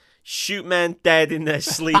 Yeah, shoot men dead in their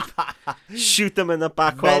sleep. shoot them in the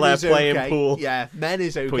back while they're playing pool. Yeah, men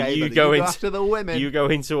is okay. But you go after the women. You go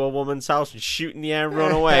into a woman's house and shoot in the air and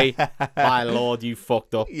run away. My lord, you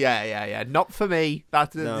fucked up. Yeah. Not for me.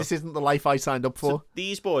 This isn't the life I signed up for. So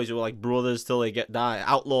these boys were like brothers till they die,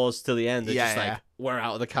 outlaws till the end. They're just like, we're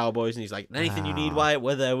out of the Cowboys, and he's like, anything you need, Wyatt,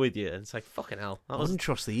 we're there with you. And it's like, fucking hell. I wouldn't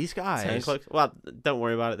trust these guys. Well, don't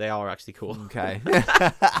worry about it. They are actually cool. Okay. They're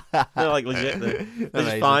like legit. They're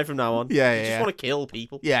just fine from now on. They just want to kill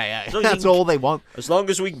people. Yeah. That's all they want. As long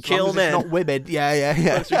as we can kill men. It's not women. Yeah. As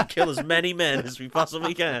long as we can kill as many men as we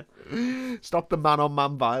possibly can. Stop the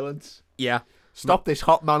man-on-man violence. Yeah. Stop this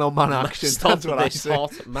hot man-on-man action. Stop That's what this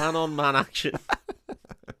hot man-on-man action.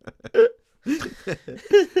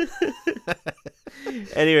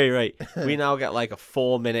 Anyway, right, we now get like a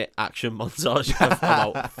 4-minute action montage of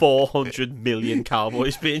about 400 million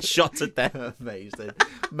cowboys being shot to death. Amazing.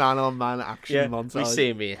 Man-on-man action montage. We see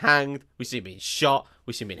him being hanged, we see him being shot,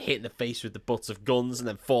 we see him being hit in the face with the butts of guns and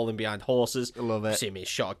then falling behind horses. I love it. We see him being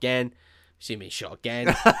shot again. We see him being shot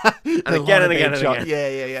again. And again and again and again.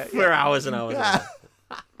 Yeah. For hours and hours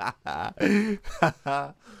and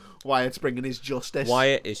hours. Wyatt's bringing his justice.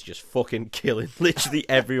 Wyatt is just fucking killing literally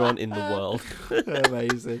everyone in the world.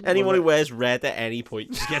 Amazing. Anyone who wears red at any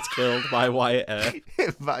point just gets killed by Wyatt Earp.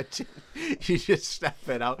 Imagine you just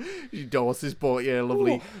stepping out. Your daughter's bought you a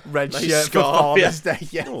lovely red nice shirt scarf, for Father's Day.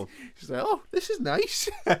 Yeah. Oh. She's like, oh, this is nice.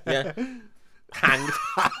 Yeah. Hanged.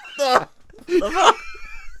 What did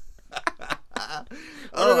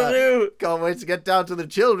I do? Can't wait to get down to the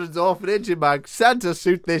children's orphanage in my Santa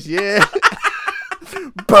suit this year.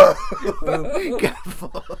 Boom! Get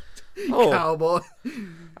fucked, cowboy.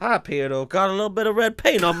 I appear to have got a little bit of red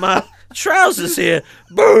paint on my trousers here.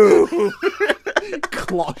 Boom!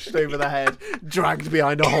 Closhed over the head, dragged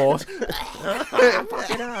behind a horse.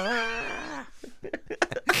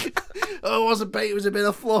 Oh, it wasn't paint, it was a bit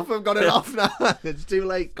of fluff. I've got it off now. It's too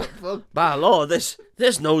late. My lord, this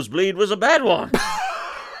nosebleed was a bad one.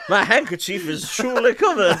 My handkerchief is truly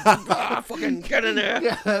covered. Fucking get in there.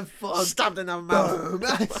 Yeah, fuck. Stabbed in the mouth.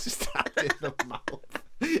 Stabbed in the mouth.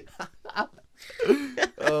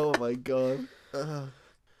 Oh my god.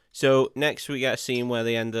 So next we get a scene where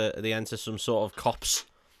they enter some sort of copse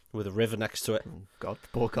with a river next to it. Oh god,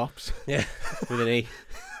 poor cops. Yeah, with an E.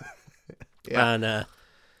 Yeah. And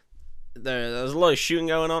there's a lot of shooting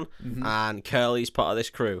going on, and Curly's part of this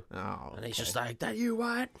crew. Oh, and he's just like, that you,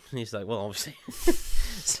 Wyatt? And he's like, well, obviously.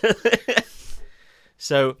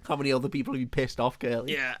 So how many other people have you pissed off,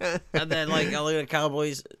 Curly? Yeah. And then like all the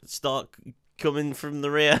cowboys start coming from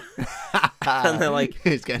the rear. And they're like,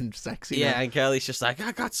 it's getting sexy. Yeah, now. and Curly's just like,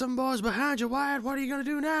 I got some boys behind you, Wyatt. What are you gonna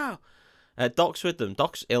do now? Doc's with them.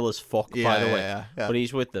 Doc's ill as fuck, by the way. Yeah. But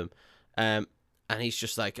he's with them. And he's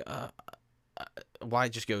just like,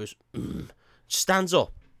 Wyatt just goes, stands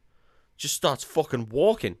up, just starts fucking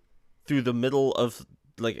walking through the middle of,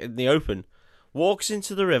 like, in the open, walks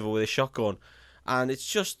into the river with a shotgun, and it's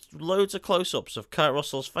just loads of close-ups of Kurt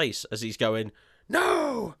Russell's face as he's going,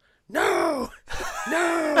 no, no,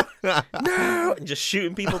 no, no, and just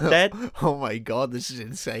shooting people dead. Oh my god, this is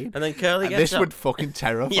insane. And then Curly gets this out. would fucking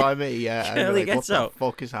terrify me. Yeah, Curly gets what out. The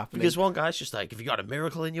fuck is happening? Because one guy's just like, have you got a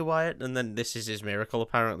miracle in you, Wyatt? And then this is his miracle,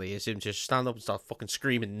 apparently, is him just stand up and start fucking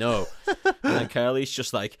screaming no. And then Curly's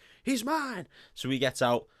just like, he's mine. So he gets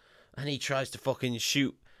out and he tries to fucking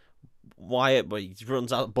shoot Wyatt, but he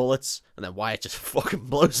runs out of bullets, and then Wyatt just fucking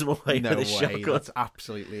blows him away No with his way, shotgun. that's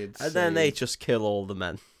absolutely insane. And then they just kill all the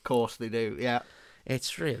men. Of course they do, yeah.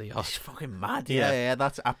 It's really It's awesome. fucking mad, Yeah. yeah,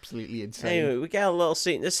 that's absolutely insane. Anyway, we get a little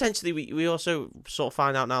scene. Essentially, we also sort of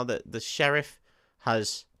find out now that the sheriff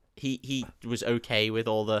has... He was okay with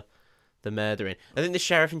all the murdering. I think the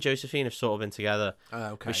sheriff and Josephine have sort of been together.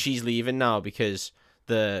 Okay. But she's leaving now because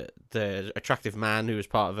the attractive man who was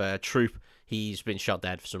part of a troop, he's been shot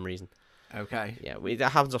dead for some reason. Okay. Yeah,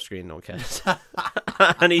 that happens off screen, no one cares.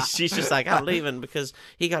 And she's just like, I'm leaving because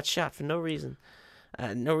he got shot for no reason.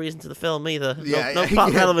 No reason to the film either. No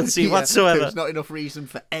plot relevancy whatsoever. There's not enough reason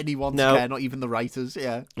for anyone to care, not even the writers.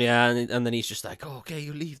 Yeah. Yeah, and then he's just like, oh, okay,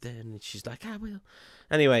 you leave then. And she's like, I will.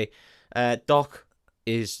 Anyway, Doc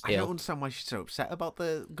is I ill. don't understand why she's so upset about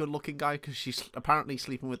the good-looking guy, because she's apparently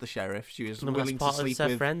sleeping with the sheriff. She was willing to sleep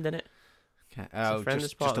with... friend, isn't it? Okay. Oh, friend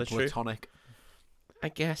just is part a of the troop. platonic. I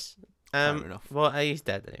guess. Fair enough. Well, he's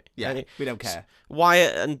dead anyway. Yeah, Anyway, we don't care.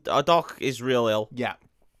 Wyatt and Doc is real ill. Yeah.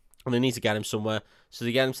 And they need to get him somewhere. So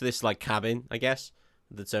they get him to this like cabin, I guess,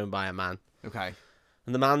 that's owned by a man. Okay.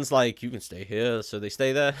 And the man's like, you can stay here. So they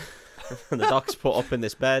stay there. And the Doc's put up in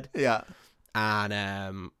this bed. Yeah.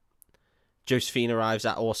 And Josephine arrives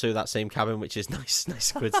at also that same cabin, which is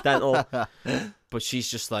nice coincidental. But she's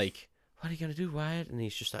just like, what are you going to do, Wyatt? And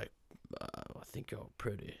he's just like, I think you're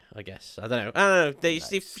pretty. I guess I don't know.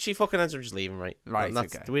 She fucking ends up just leaving, right? Right. And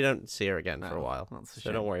Okay. we don't see her again for a No, while, that's a so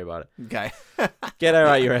shame. don't worry about it. Okay. Get her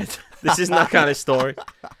out of your head. This isn't that kind of story.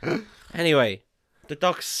 Anyway, the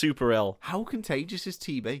dog's super ill. How contagious is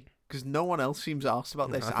TB? Because no one else seems asked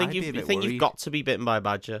about this. I think you've you've got to be bitten by a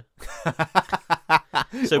badger. Or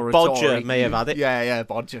So a Bodger Tory. may have had it. Yeah,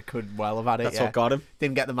 Bodger could well have had it. That's yeah. what got him.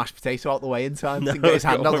 Didn't get the mashed potato out the way in time. No, Didn't get his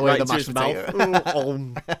hand out the way right of the into mashed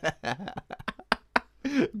his potato.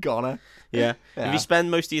 Goner. Yeah. Yeah. If you spend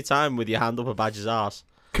most of your time with your hand up a badger's arse,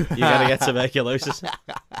 you're gonna get tuberculosis.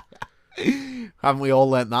 Haven't we all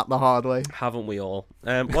learnt that the hard way? Haven't we all?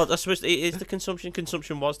 Well, I suppose it is the consumption.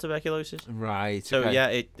 Consumption was tuberculosis. Right. So okay. yeah,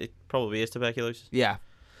 it probably is tuberculosis. Yeah.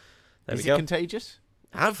 There Is we it go. contagious?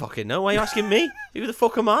 I don't fucking know. Why are you asking me? Who the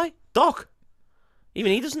fuck am I? Doc.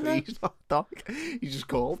 Even he doesn't know. He's not Doc. He's just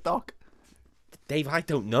called Doc. Dave, I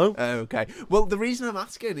don't know. Okay. Well, the reason I'm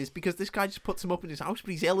asking is because this guy just puts him up in his house,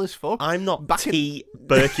 but he's ill as fuck. I'm not Back in-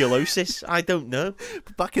 tuberculosis. I don't know.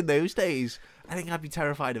 Back in those days, I think I'd be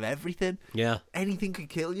terrified of everything. Yeah. Anything could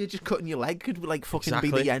kill you. Just cutting your leg could like fucking be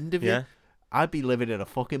Exactly. the end of Yeah. you. I'd be living in a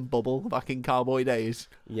fucking bubble back in cowboy days.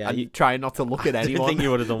 Yeah. And trying not to look at I don't anyone. think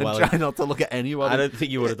you would have done and well. trying not to look at anyone. I don't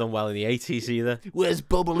think you would have done well in the 80s either. Where's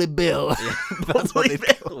Bubbly Bill? That's what Bubbly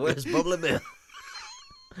they Bill. Where's Bubbly Bill?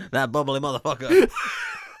 That bubbly motherfucker.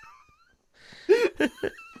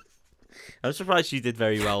 I'm surprised you did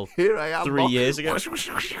very well Here I am. 3 years ago. Because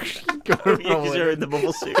you're in the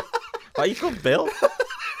bubble suit. Why you called Bill?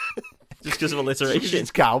 Just because of alliteration.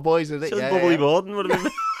 It's cowboys, isn't it? So Yeah, Bubbly yeah. Borden would have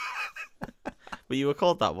been. But you were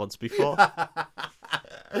called that once before.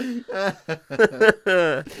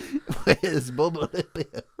 Where's Bubbly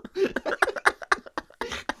Bill?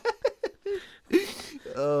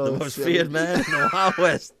 Oh, The most silly. feared man in the Wild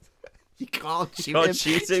West. You can't shoot You can't him.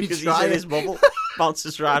 shoot him You because he's try in it. his bubble.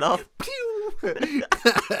 Bounces right off. Pew!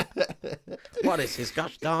 What is his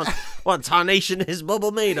gosh darn? What tarnation is his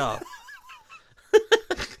bubble made of?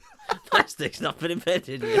 Plastic's not been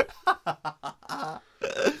invented yet.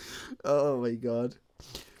 Oh my god.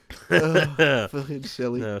 Oh, fucking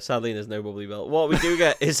silly. No, sadly there's no bubbly belt. What we do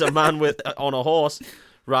get is a man with on a horse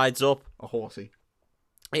rides up. A horsey.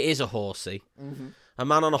 It is a horsey. Mm-hmm. A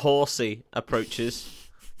man on a horsey approaches,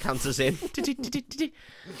 canters in,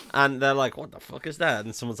 and they're like, "What the fuck is that?"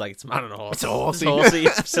 And someone's like, "It's a man on a horse." It's a horsey. It's a horsey.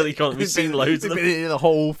 It's silly cunt. We've seen loads of They've them. been in the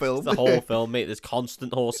whole film. The whole film, mate. There's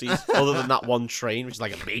constant horses, other than that one train, which is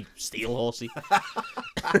like a big steel horsey.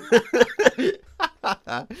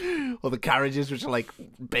 Or the carriages, which are like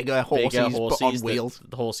bigger horses, Bigger but on horses wheels. that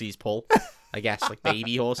the horses pull. I guess like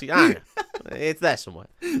baby horses. I don't know. It's there somewhere.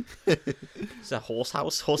 It's a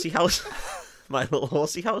horsey house. My little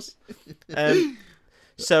horsey house.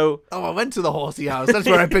 So Oh, I went to the horsey house. That's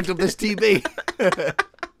where I picked up this TV.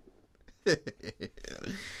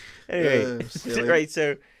 anyway, silly. right.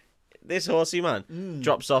 So this horsey man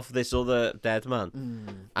drops off this other dead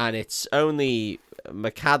man, and it's only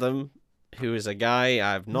McAdam, who is a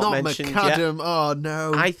guy I've not mentioned yet. McAdam. Oh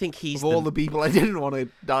no! I think he's of all the people I didn't want to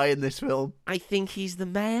die in this film. I think he's the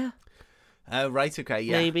mayor. Oh right, okay,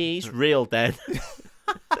 yeah. Maybe he's real dead.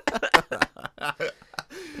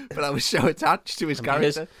 But I was so attached to his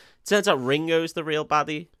character. Turns out Ringo's the real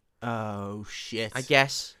baddie. Oh shit! I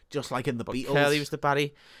guess. Just like in the But Beatles. Curly was the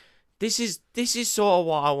baddie. This is sort of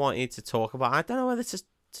what I wanted to talk about. I don't know whether to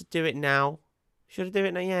do it now. Should I do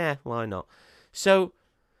it now? Yeah, why not? So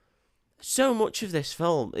much of this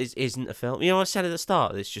film isn't a film. You know, I said at the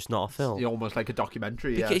start, it's just not a film. It's almost like a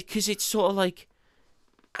documentary. Yeah. Because it's sort of like,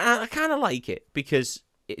 I kind of like it because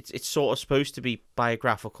it's sort of supposed to be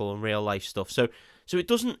biographical and real life stuff. So it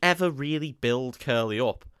doesn't ever really build Curly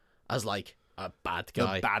up as like a bad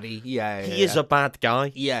guy. The baddie. Yeah. He is a bad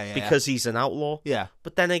guy. Yeah. Because he's an outlaw. Yeah.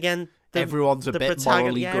 But then again, Everyone's a bit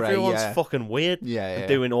morally grey. everyone's Yeah. fucking weird Yeah. and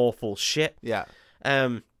doing awful shit. Yeah.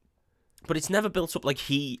 But it's never built up like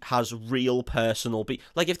he has real personal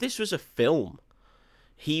like if this was a film,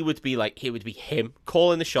 he would be him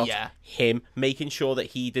calling the shots, Yeah. him making sure that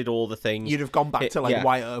he did all the things. You'd have gone back to like yeah.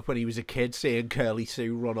 Wyatt Earp when he was a kid, seeing Curly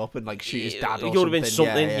Sue run up and like shoot his dad or It would have been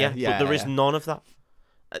something, Yeah. but there is none of that.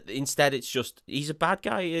 Instead, it's just he's a bad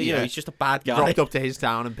guy. You know, he's just a bad guy. Rocked up to his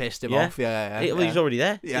town and pissed him off. Yeah. Well, he's already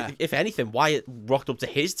there. Yeah. If anything, Wyatt rocked up to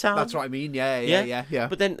his town. That's what I mean. Yeah.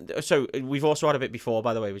 But then, so we've also had a bit before,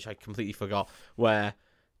 by the way, which I completely forgot, where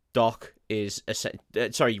Doc is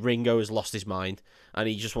Ringo has lost his mind and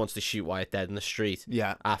he just wants to shoot Wyatt dead in the street.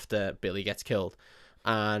 Yeah. After Billy gets killed,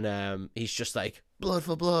 and he's just like blood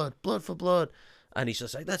for blood, blood for blood, And he's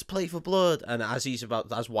just like, let's play for blood. And as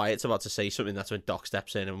Wyatt's about to say something, that's when Doc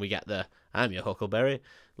steps in and we get the "I'm your Huckleberry"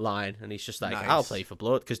 line. And he's just like, Nice. I'll play for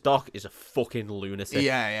blood. Because Doc is a fucking lunatic.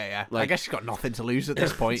 Yeah. Like, I guess he's got nothing to lose at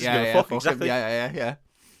this point. Just gonna fuck, exactly. Yeah.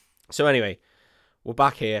 So anyway, we're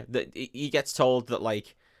back here. He gets told that,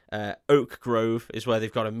 like, Oak Grove is where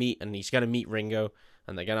they've got to meet. And he's going to meet Ringo.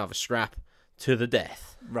 And they're going to have a scrap to the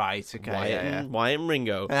death. Right, okay. Wyatt and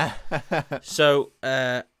Ringo. So,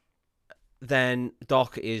 then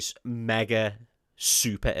Doc is mega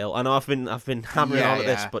super ill. I know I've been hammering on at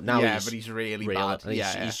this, but now he's really bad.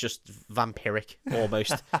 He's just vampiric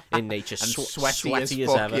almost in nature, and sweaty as as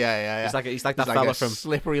fuck. ever. Yeah. He's like that fella from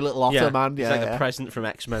slippery little otter man. He's like the president from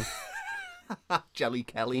X-Men. Jelly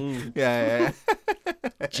Kelly. Yeah.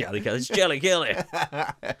 Jelly Kelly. It's Jelly Kelly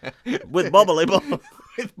with Bubbly Bill.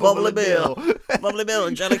 Bubbly Bill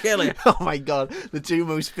and Jelly Kelly. Oh my god, the two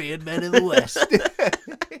slippered feared men in the West.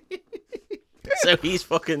 So he's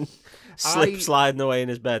fucking sliding away in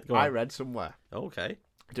his bed. Go on. I read somewhere. Okay.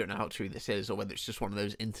 I don't know how true this is or whether it's just one of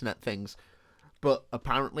those internet things, but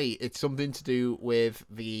apparently it's something to do with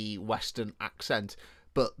the Western accent,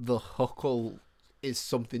 but the huckle is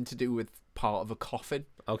something to do with part of a coffin.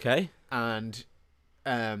 Okay. And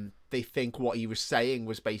they think what he was saying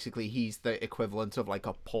was basically he's the equivalent of like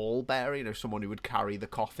a pallbearer, you know, someone who would carry the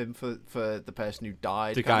coffin for the person who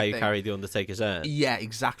died. The guy who carried the Undertaker's urn. Yeah,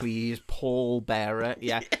 exactly. He is pallbearer.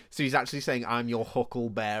 Yeah. So he's actually saying, I'm your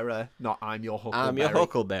hucklebearer, not I'm your hucklebearer. I'm your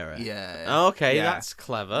hucklebearer. Yeah. Okay, that's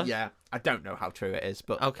clever. Yeah. I don't know how true it is,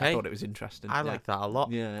 but okay. I thought it was interesting. I like that a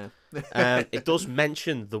lot. Yeah. It does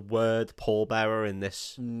mention the word pallbearer in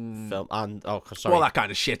this film. And sorry. Well, that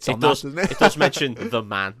kind of shits on that, doesn't it? It does mention the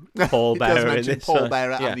man pallbearer in this.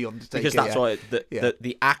 Pallbearer and the Undertaker. Because that's why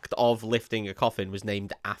the act of lifting a coffin was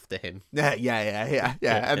named after him. Yeah.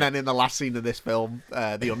 And then in the last scene of this film,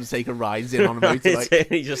 the Undertaker rides in on a motorbike.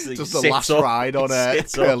 He just the last ride on a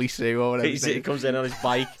Curly Sue or whatever. He comes in on his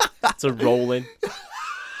bike to roll in.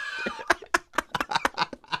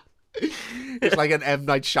 It's like an M.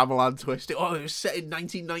 Night Shyamalan twist. Oh, it was set in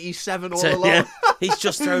 1997 all along. Yeah. He's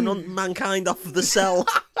just thrown mankind off of the cell.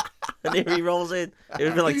 And here he rolls in. It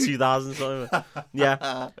would be like 2000 something.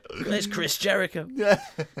 Yeah. There's Chris Jericho.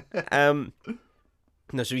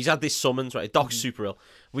 No, so he's had this summons, right? Doc's super ill.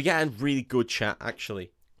 We get a really good chat,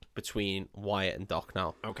 actually, between Wyatt and Doc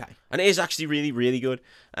now. Okay. And it is actually really, really good.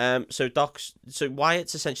 So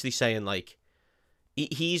Wyatt's essentially saying, like,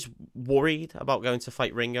 he's worried about going to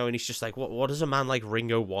fight Ringo, and he's just like, what does a man like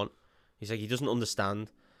Ringo want? He's like, he doesn't understand.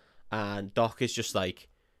 And Doc is just like,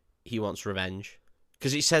 he wants revenge.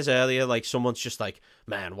 Because he says earlier, like, someone's just like,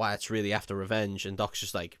 man, Wyatt's really after revenge. And Doc's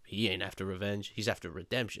just like, he ain't after revenge. He's after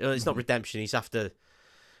redemption. It's not redemption. He's after,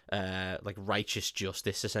 like, righteous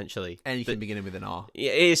justice, essentially. Anything beginning with an R.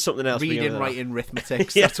 Yeah, it is something else. Reading, writing,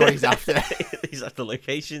 arithmetic. That's what he's after. He's after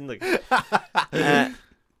location. Like,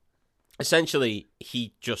 essentially,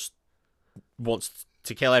 he just wants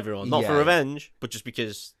to kill everyone. Not for revenge, but just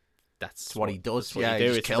because that's what he does. What he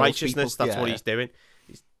do. It's righteousness. That's what he's doing.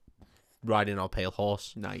 He's riding on a pale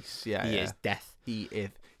horse. Nice. Yeah. He is death. He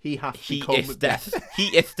hath become death. He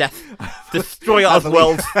is death. Destroyer of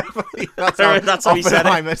worlds. That's how he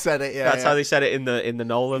said it. That's how they said it in the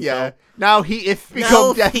Nolan film. Now he if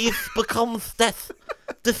become death. He becomes death.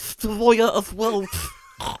 Destroyer of worlds.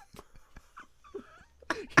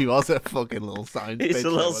 He was a fucking little science. He's a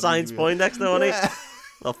little science Poindexter, wasn't he?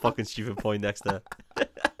 Not fucking stupid Poindexter.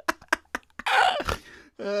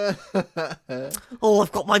 Oh,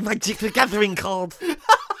 I've got my Magic the Gathering card.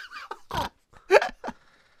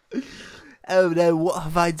 Oh no, what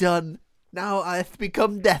have I done? Now I have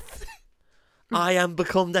become death. I am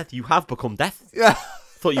become death. You have become death? Yeah.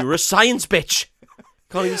 Thought you were a science bitch.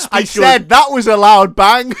 Can't even speak. I said that was a loud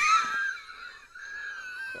bang.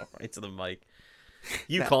 Right to the mic.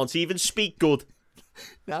 You can't even speak good.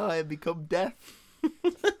 Now I have become death.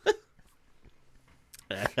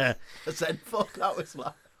 I said, fuck, that was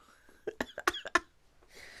loud.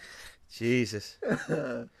 Jesus.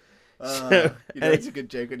 It's a good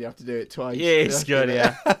joke when you have to do it twice. Yeah, it's good,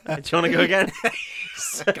 yeah. Do you want to go again?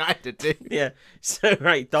 Kind of do. Yeah. So,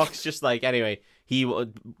 right, Doc's just like, anyway,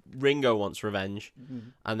 Ringo wants revenge. Mm-hmm.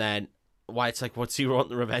 And then Wyatt's like, what's he want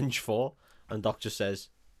the revenge for? And Doc just says,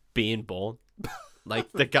 being born.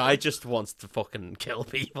 Like, the guy just wants to fucking kill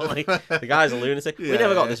people. Like, the guy's a lunatic. We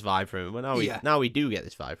never got this vibe from him. But now we do get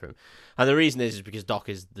this vibe from him. And the reason is because Doc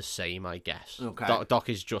is the same, I guess. Okay. Doc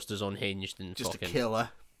is just as unhinged and just fucking... a killer.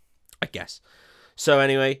 I guess. So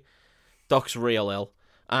anyway, Doc's real ill.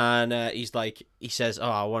 And he says, oh,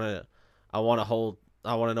 I want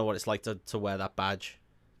to know what it's like to wear that badge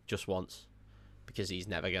just once. because he's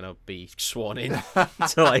never gonna be sworn in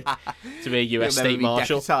to be a U.S. He'll never state be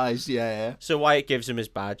marshal. deputized, yeah. So Wyatt gives him his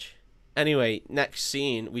badge. Anyway, next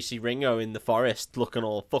scene we see Ringo in the forest looking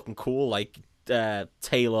all fucking cool like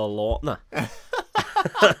Taylor Lautner.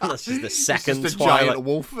 That's just the second just a Twilight giant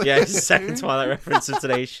wolf. Yeah, it's the second Twilight reference of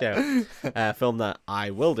today's show. Film that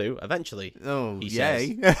I will do eventually. Oh, he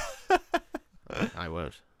yay. says. I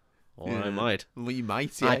won't. Or I might. Well, you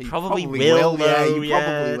might, yeah. I You probably will, though. Yeah, you yeah,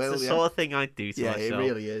 probably it's will, the yeah. sort of thing I do to Yeah, myself. it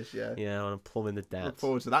really is, yeah. Yeah, when I'm plumbing the Look dance.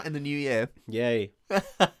 forward to that in the new year. Yay.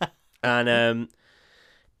 And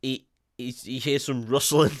he hears some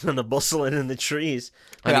rustling and a bustling in the trees.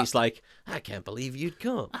 And he's like, I can't believe you'd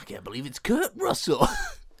come. I can't believe it's Kurt Russell.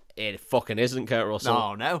 It fucking isn't Kurt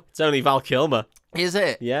Russell. No. It's only Val Kilmer. Is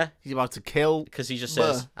it? Yeah. He's about to kill. Because he just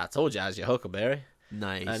says, I told you I was your Huckleberry.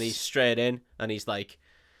 Nice. And he's straight in, and he's like,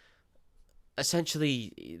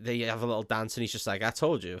 essentially, they have a little dance, and he's just like, I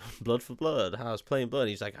told you, blood for blood. I was playing blood.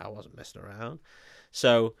 He's like, I wasn't messing around.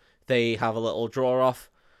 So they have a little draw off,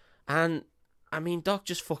 and I mean, Doc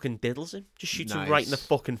just fucking diddles him, just shoots him right in the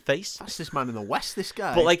fucking face. That's this man in the West, this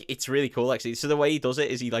guy. But like, it's really cool actually. So the way he does it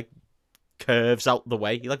is he like curves out the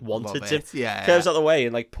way. He like wanted him. Yeah. Curves out the way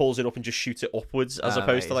and like pulls it up and just shoots it upwards as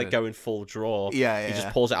opposed to like amazing. going full draw. Yeah. He just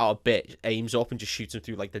pulls it out a bit, aims up and just shoots him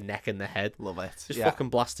through like the neck and the head. Love it. Just fucking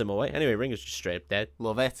blast him away. Anyway, Ringo's just straight up dead.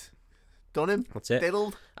 Love it. Done him. That's it.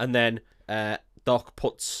 Diddled. And then Doc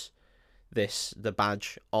puts the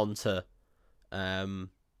badge onto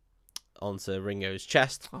Ringo's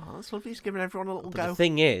chest. Oh, that's lovely. He's giving everyone a little But go. the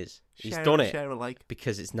thing is, he's done it Share alike.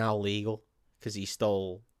 because it's now legal because he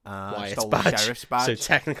stole Wyatt's Stole the badge. sheriff's badge. So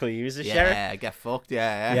technically he was a sheriff. Yeah, get fucked.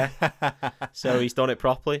 Yeah. So he's done it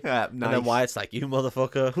proppily. Yeah, And then Wyatt's like, you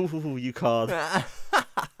motherfucker, ooh, you card.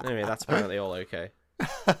 Anyway, that's apparently all okay.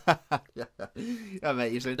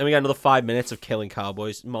 Amazing. Then we get another 5 minutes of killing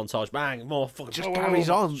cowboys. Montage, bang, more fucking Just carries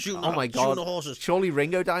on. Shooting, Oh my god. shooting the horses. Surely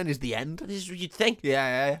Ringo dying is the end. This is what you'd think.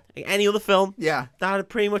 Yeah. Like any other film, Yeah. that'd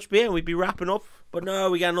pretty much be it. And we'd be wrapping up. But no,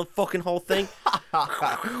 we got another fucking whole thing.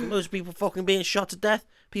 Those people fucking being shot to death.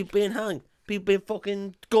 People being hung. People being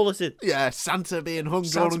fucking gulleted. Yeah, Santa being hung,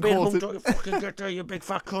 drawn, Santa and being hung, quartered. fucking get there, you big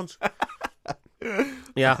fat cunt.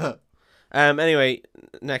 Yeah. Anyway,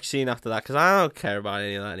 next scene after that, because I don't care about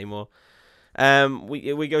any of that anymore.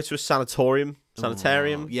 We go to a sanitarium.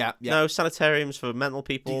 Yeah. No, sanitariums for mental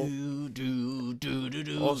people.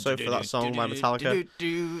 Also for that song by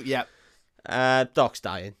Metallica. Yeah. Doc's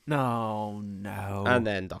dying. No. And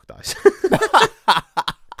then Doc dies.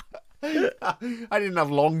 I didn't have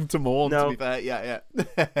long to mourn, No. to be fair. Yeah.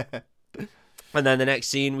 And then the next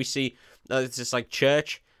scene we see, it's just like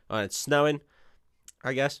church, and it's snowing,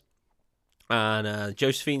 I guess. And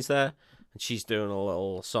Josephine's there, and she's doing a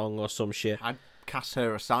little song or some shit. I'd cast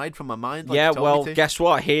her aside from my mind. Like Yeah, you told well, me to. guess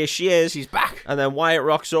what? Here she is. She's back. And then Wyatt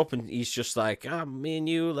rocks up, and he's just like, me and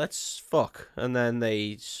you, let's fuck. And then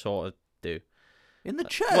they sort of do. In the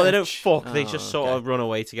church. Well, they don't fuck. They just Oh, sort okay. of run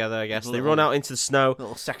away together, I guess. They Little- run out into the snow,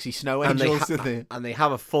 Little sexy snow and angels, did they? and they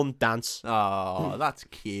have a fun dance. Oh, that's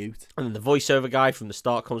cute. And then the voiceover guy from the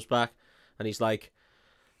start comes back, and he's like,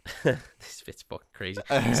 this bit's fucking crazy.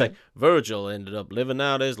 It's like, Virgil ended up living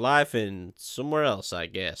out his life in somewhere else, I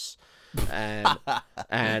guess.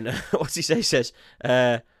 And what's he say? He says,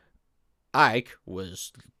 Ike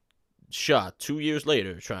was shot 2 years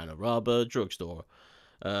later trying to rob a drugstore.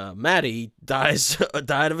 Maddie died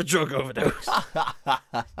of a drug overdose.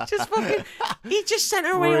 He just sent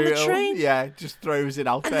her away on the Real? train. Yeah, just throws it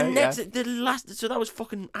out And there. so that was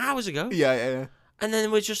fucking hours ago. Yeah. And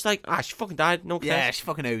then we're just like, she fucking died. No one cares. Yeah, she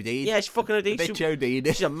fucking OD'd. Yeah, she fucking OD'd. Bitch OD'd.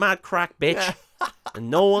 She's a mad crack bitch.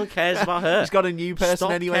 And no one cares about her. He's got a new person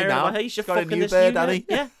Stop anyway caring now. about her. He's just got a fucking new this bird, unit.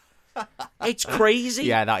 Danny. Yeah. It's crazy.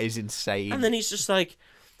 Yeah, that is insane. And then he's just like,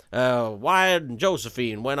 Wyatt and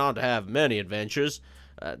Josephine went on to have many adventures.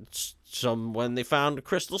 Some when they found a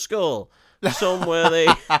crystal skull. Some where they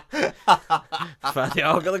found the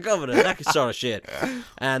Ark of the Covenant. That sort of shit.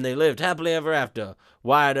 And they lived happily ever after.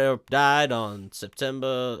 Wyatt died on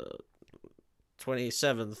September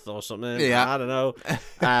 27th or something. Yeah. I don't know.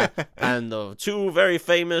 And the two very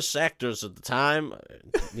famous actors at the time,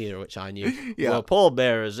 neither of which I knew, were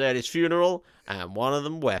pallbearers at his funeral, and one of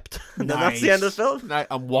them wept. And then that's the end of the film. Nice.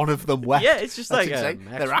 And one of them wept. Yeah, it's just That's like insane.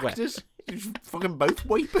 They're wept. actors. Just fucking both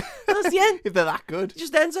weep. That's the end. If they're that good. It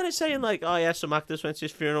just ends on it saying like, oh yeah, some actors went to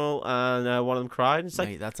his funeral and one of them cried. It's like,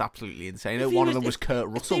 Mate, that's absolutely insane. if One he of them was- was Kurt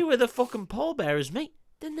if Russell. they were the fucking pallbearers, mate,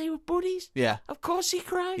 then they were buddies. Yeah. Of course he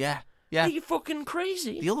cried. Yeah. Are you fucking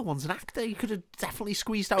crazy? The other one's an actor. You could have definitely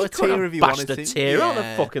squeezed out He a could tear have if you bashed wanted a to. tear out,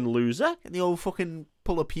 a fucking loser. Get the old fucking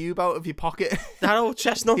pull a pube out of your pocket. That old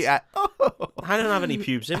chestnut. Yeah. I don't have any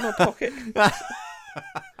pubes in my pocket.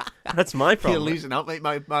 That's my problem. You're losing out, mate.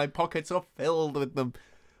 My pockets are filled with them.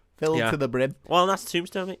 Filled to the brim. Well, that's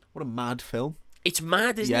Tombstone, mate. What a mad film. It's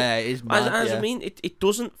mad, isn't it? Yeah, it is mad. As I mean, it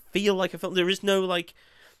doesn't feel like a film. There is no, like,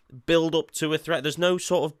 build up to a threat. There's no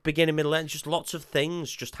sort of beginning, middle, end. Just lots of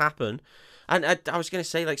things just happen. And I was going to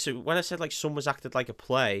say, like, so when I said, like, Some was acted like a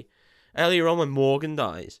play, earlier on when Morgan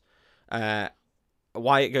dies,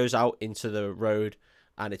 Wyatt goes out into the road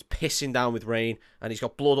and it's pissing down with rain and he's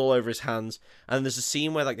got blood all over his hands. And there's a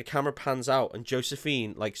scene where, like, the camera pans out and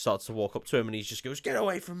Josephine, like, starts to walk up to him and he just goes, "Get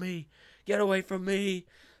away from me! Get away from me!"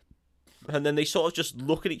 And then they sort of just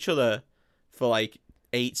look at each other for, like,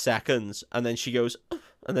 8 seconds and then she goes...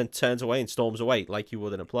 and then turns away and storms away like you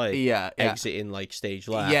would in a play. Yeah. Exiting, like, stage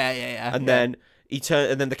left. Yeah. And then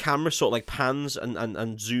and then the camera sort of, like, pans and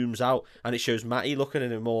zooms out and it shows Matty looking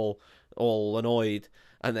at him all annoyed.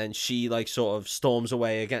 And then she, like, sort of storms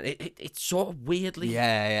away again. It's sort of weirdly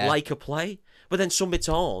like a play. But then some bits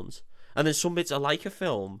aren't. And then some bits are like a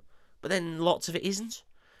film. But then lots of it isn't.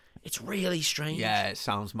 It's really strange. Yeah, it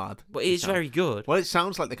sounds mad. But it is very good. Well, it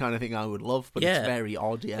sounds like the kind of thing I would love, but it's very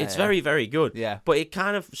odd, It's very, very good. Yeah. But it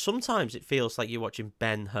kind of, sometimes it feels like you're watching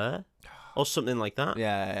Ben-Hur or something like that.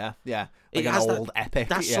 Yeah. Like it an has old epic.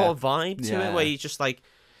 That sort of vibe to it where you just, like,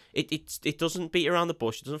 it doesn't beat around the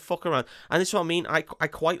bush, it doesn't fuck around. And that's what I mean. I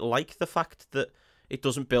quite like the fact that it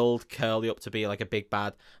doesn't build Curly up to be, like, a big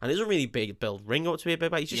bad, and it doesn't really build Ringo up to be a big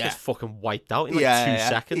bad. He just gets fucking wiped out in, like, 2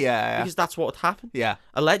 seconds. Yeah. Because that's what happened. Yeah.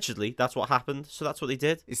 Allegedly, that's what happened, so that's what they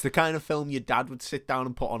did. It's the kind of film your dad would sit down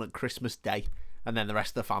and put on at Christmas Day, and then the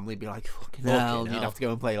rest of the family would be like, fucking hell. You'd have to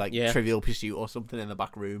go and play, like, Trivial Pursuit or something in the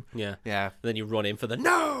back room. Yeah. And then you run in for the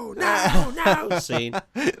no scene.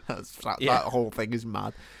 That whole thing is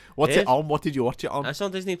mad. What's it on? What did you watch it on? It's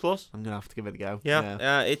on Disney Plus. I'm gonna have to give it a go.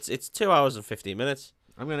 Yeah. It's 2 hours and 15 minutes.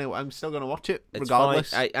 I'm still gonna watch it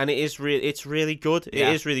regardless. And it's really good. It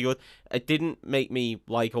is really good. It didn't make me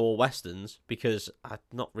like all westerns because I'm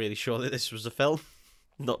not really sure that this was a film,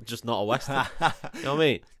 not a western. You know what I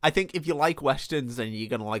mean? I think if you like westerns, then you're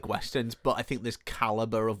gonna like westerns. But I think there's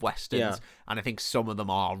caliber of westerns, and I think some of them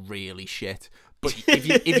are really shit. But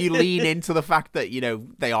if you lean into the fact that, you know,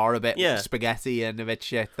 they are a bit spaghetti and a bit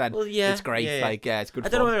shit, then it's great. It's good. I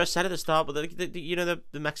don't know whether I said at the start, but you know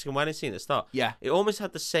the Mexican wedding scene at the start. Yeah, it almost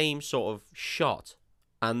had the same sort of shot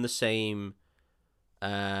and the same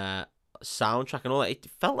soundtrack and all that. It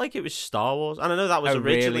felt like it was Star Wars, and I know that was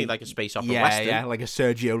originally like a space opera western. Yeah, like a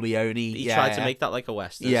Sergio Leone. He tried to make that like a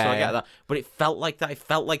western, so I get that. But it felt like that. It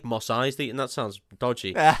felt like Mos Eisley, and that sounds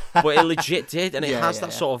dodgy, but it legit did, and it has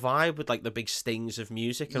that sort of vibe with, like, the big stings of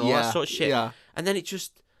music and all that sort of shit. Yeah. And then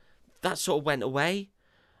that sort of went away.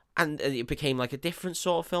 And it became like a different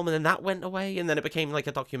sort of film, and then that went away, and then it became like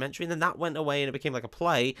a documentary, and then that went away, and it became like a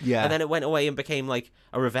play, and then it went away and became like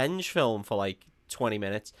a revenge film for like 20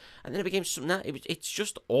 minutes, and then it became something that it's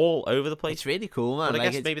just all over the place. It's really cool, man. But I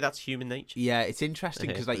guess maybe that's human nature. Yeah, it's interesting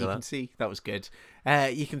because, like, you can see that was good.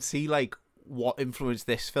 You can see, like, what influenced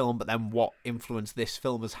this film, but then what influence this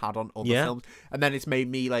film has had on other films, and then it's made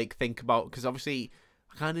me, like, think about, because obviously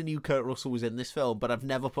I kind of knew Kurt Russell was in this film, but I've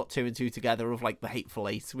never put 2 and 2 together of, like, The Hateful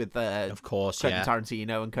Eight with of course, Quentin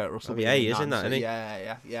Tarantino and Kurt Russell. He is in that, isn't he?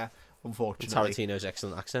 Yeah. Unfortunately, Tarantino's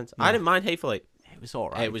excellent accent. I didn't mind Hateful Eight. It was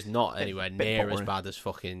alright. It was not anywhere near as bad as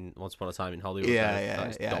fucking Once Upon a Time in Hollywood. That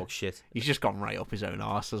is dog shit. He's just gone right up his own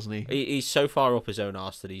arse, hasn't he? He's so far up his own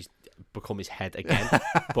arse that he's become his head again,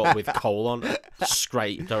 but with coal on,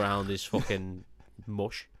 scraped around his fucking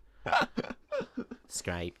mush.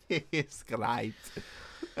 Scraped. Scraped.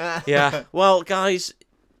 Yeah. Well, guys,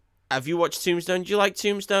 have you watched Tombstone? Do you like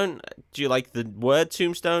Tombstone? Do you like the word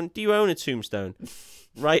Tombstone? Do you own a Tombstone?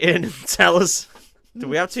 Write in and tell us. Do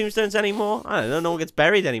we have tombstones anymore? I don't know. No one gets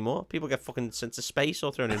buried anymore. People get fucking sent to space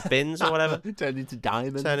or thrown in bins or whatever. Turned into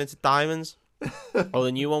diamonds. Or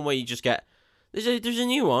the new one where you just get... There's a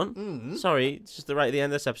new one. Mm-hmm. Sorry, it's just right at the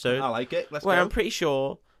end of this episode. I like it. Let's go. I'm pretty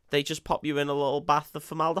sure they just pop you in a little bath of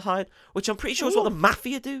formaldehyde, which I'm pretty sure is what the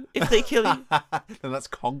mafia do if they kill you. Then that's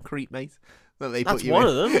concrete, mate. That's one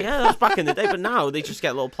of them. Yeah, that's back in the day. But now they just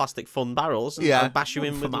get little plastic fun barrels and bash you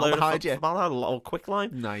in with a load of formaldehyde, a little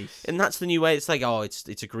quicklime. Nice. And that's the new way. It's like,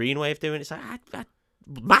 it's a green way of doing it. It's like,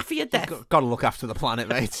 mafia death. Got to look after the planet,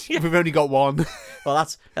 mate. We've only got one. Well,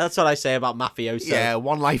 that's what I say about mafiosos. Yeah,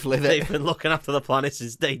 one life, live it. They've been looking after the planet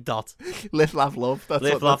since day dot. Live, laugh, love.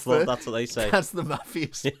 Live, laugh, love. That's what they say. That's the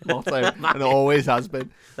mafia's motto, and it always has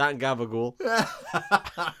been. That and gabagool.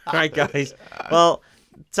 Right, guys. Well,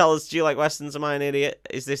 tell us, do you like westerns? Am I an idiot?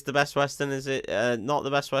 Is this the best western? Is it not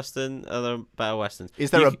the best western? Are there better westerns?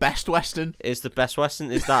 Is there a best western? Is the best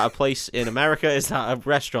western? Is that a place in America? Is that a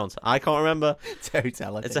restaurant? I can't remember. It's a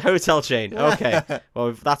hotel. It's a hotel chain. Okay.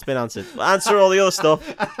 Well, that's been answered. We'll answer all the other stuff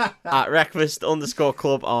at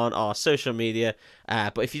breakfast_club on our social media.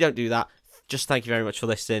 But if you don't do that, just thank you very much for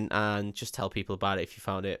listening, and just tell people about it if you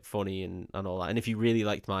found it funny and all that. And if you really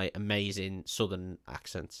liked my amazing southern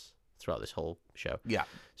accents throughout this whole show. Yeah.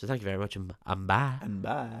 So thank you very much, and bye. And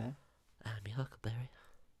bye. I'm your Huckleberry.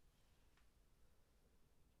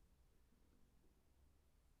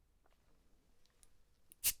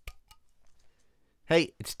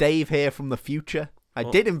 Hey, it's Dave here from the future. I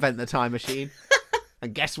did invent the time machine.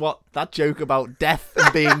 And guess what? That joke about death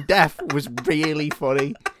and being deaf was really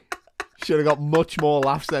funny. Should have got much more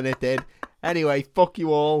laughs than it did. Anyway, fuck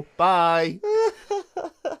you all. Bye.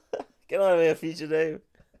 Get on here, future Dave.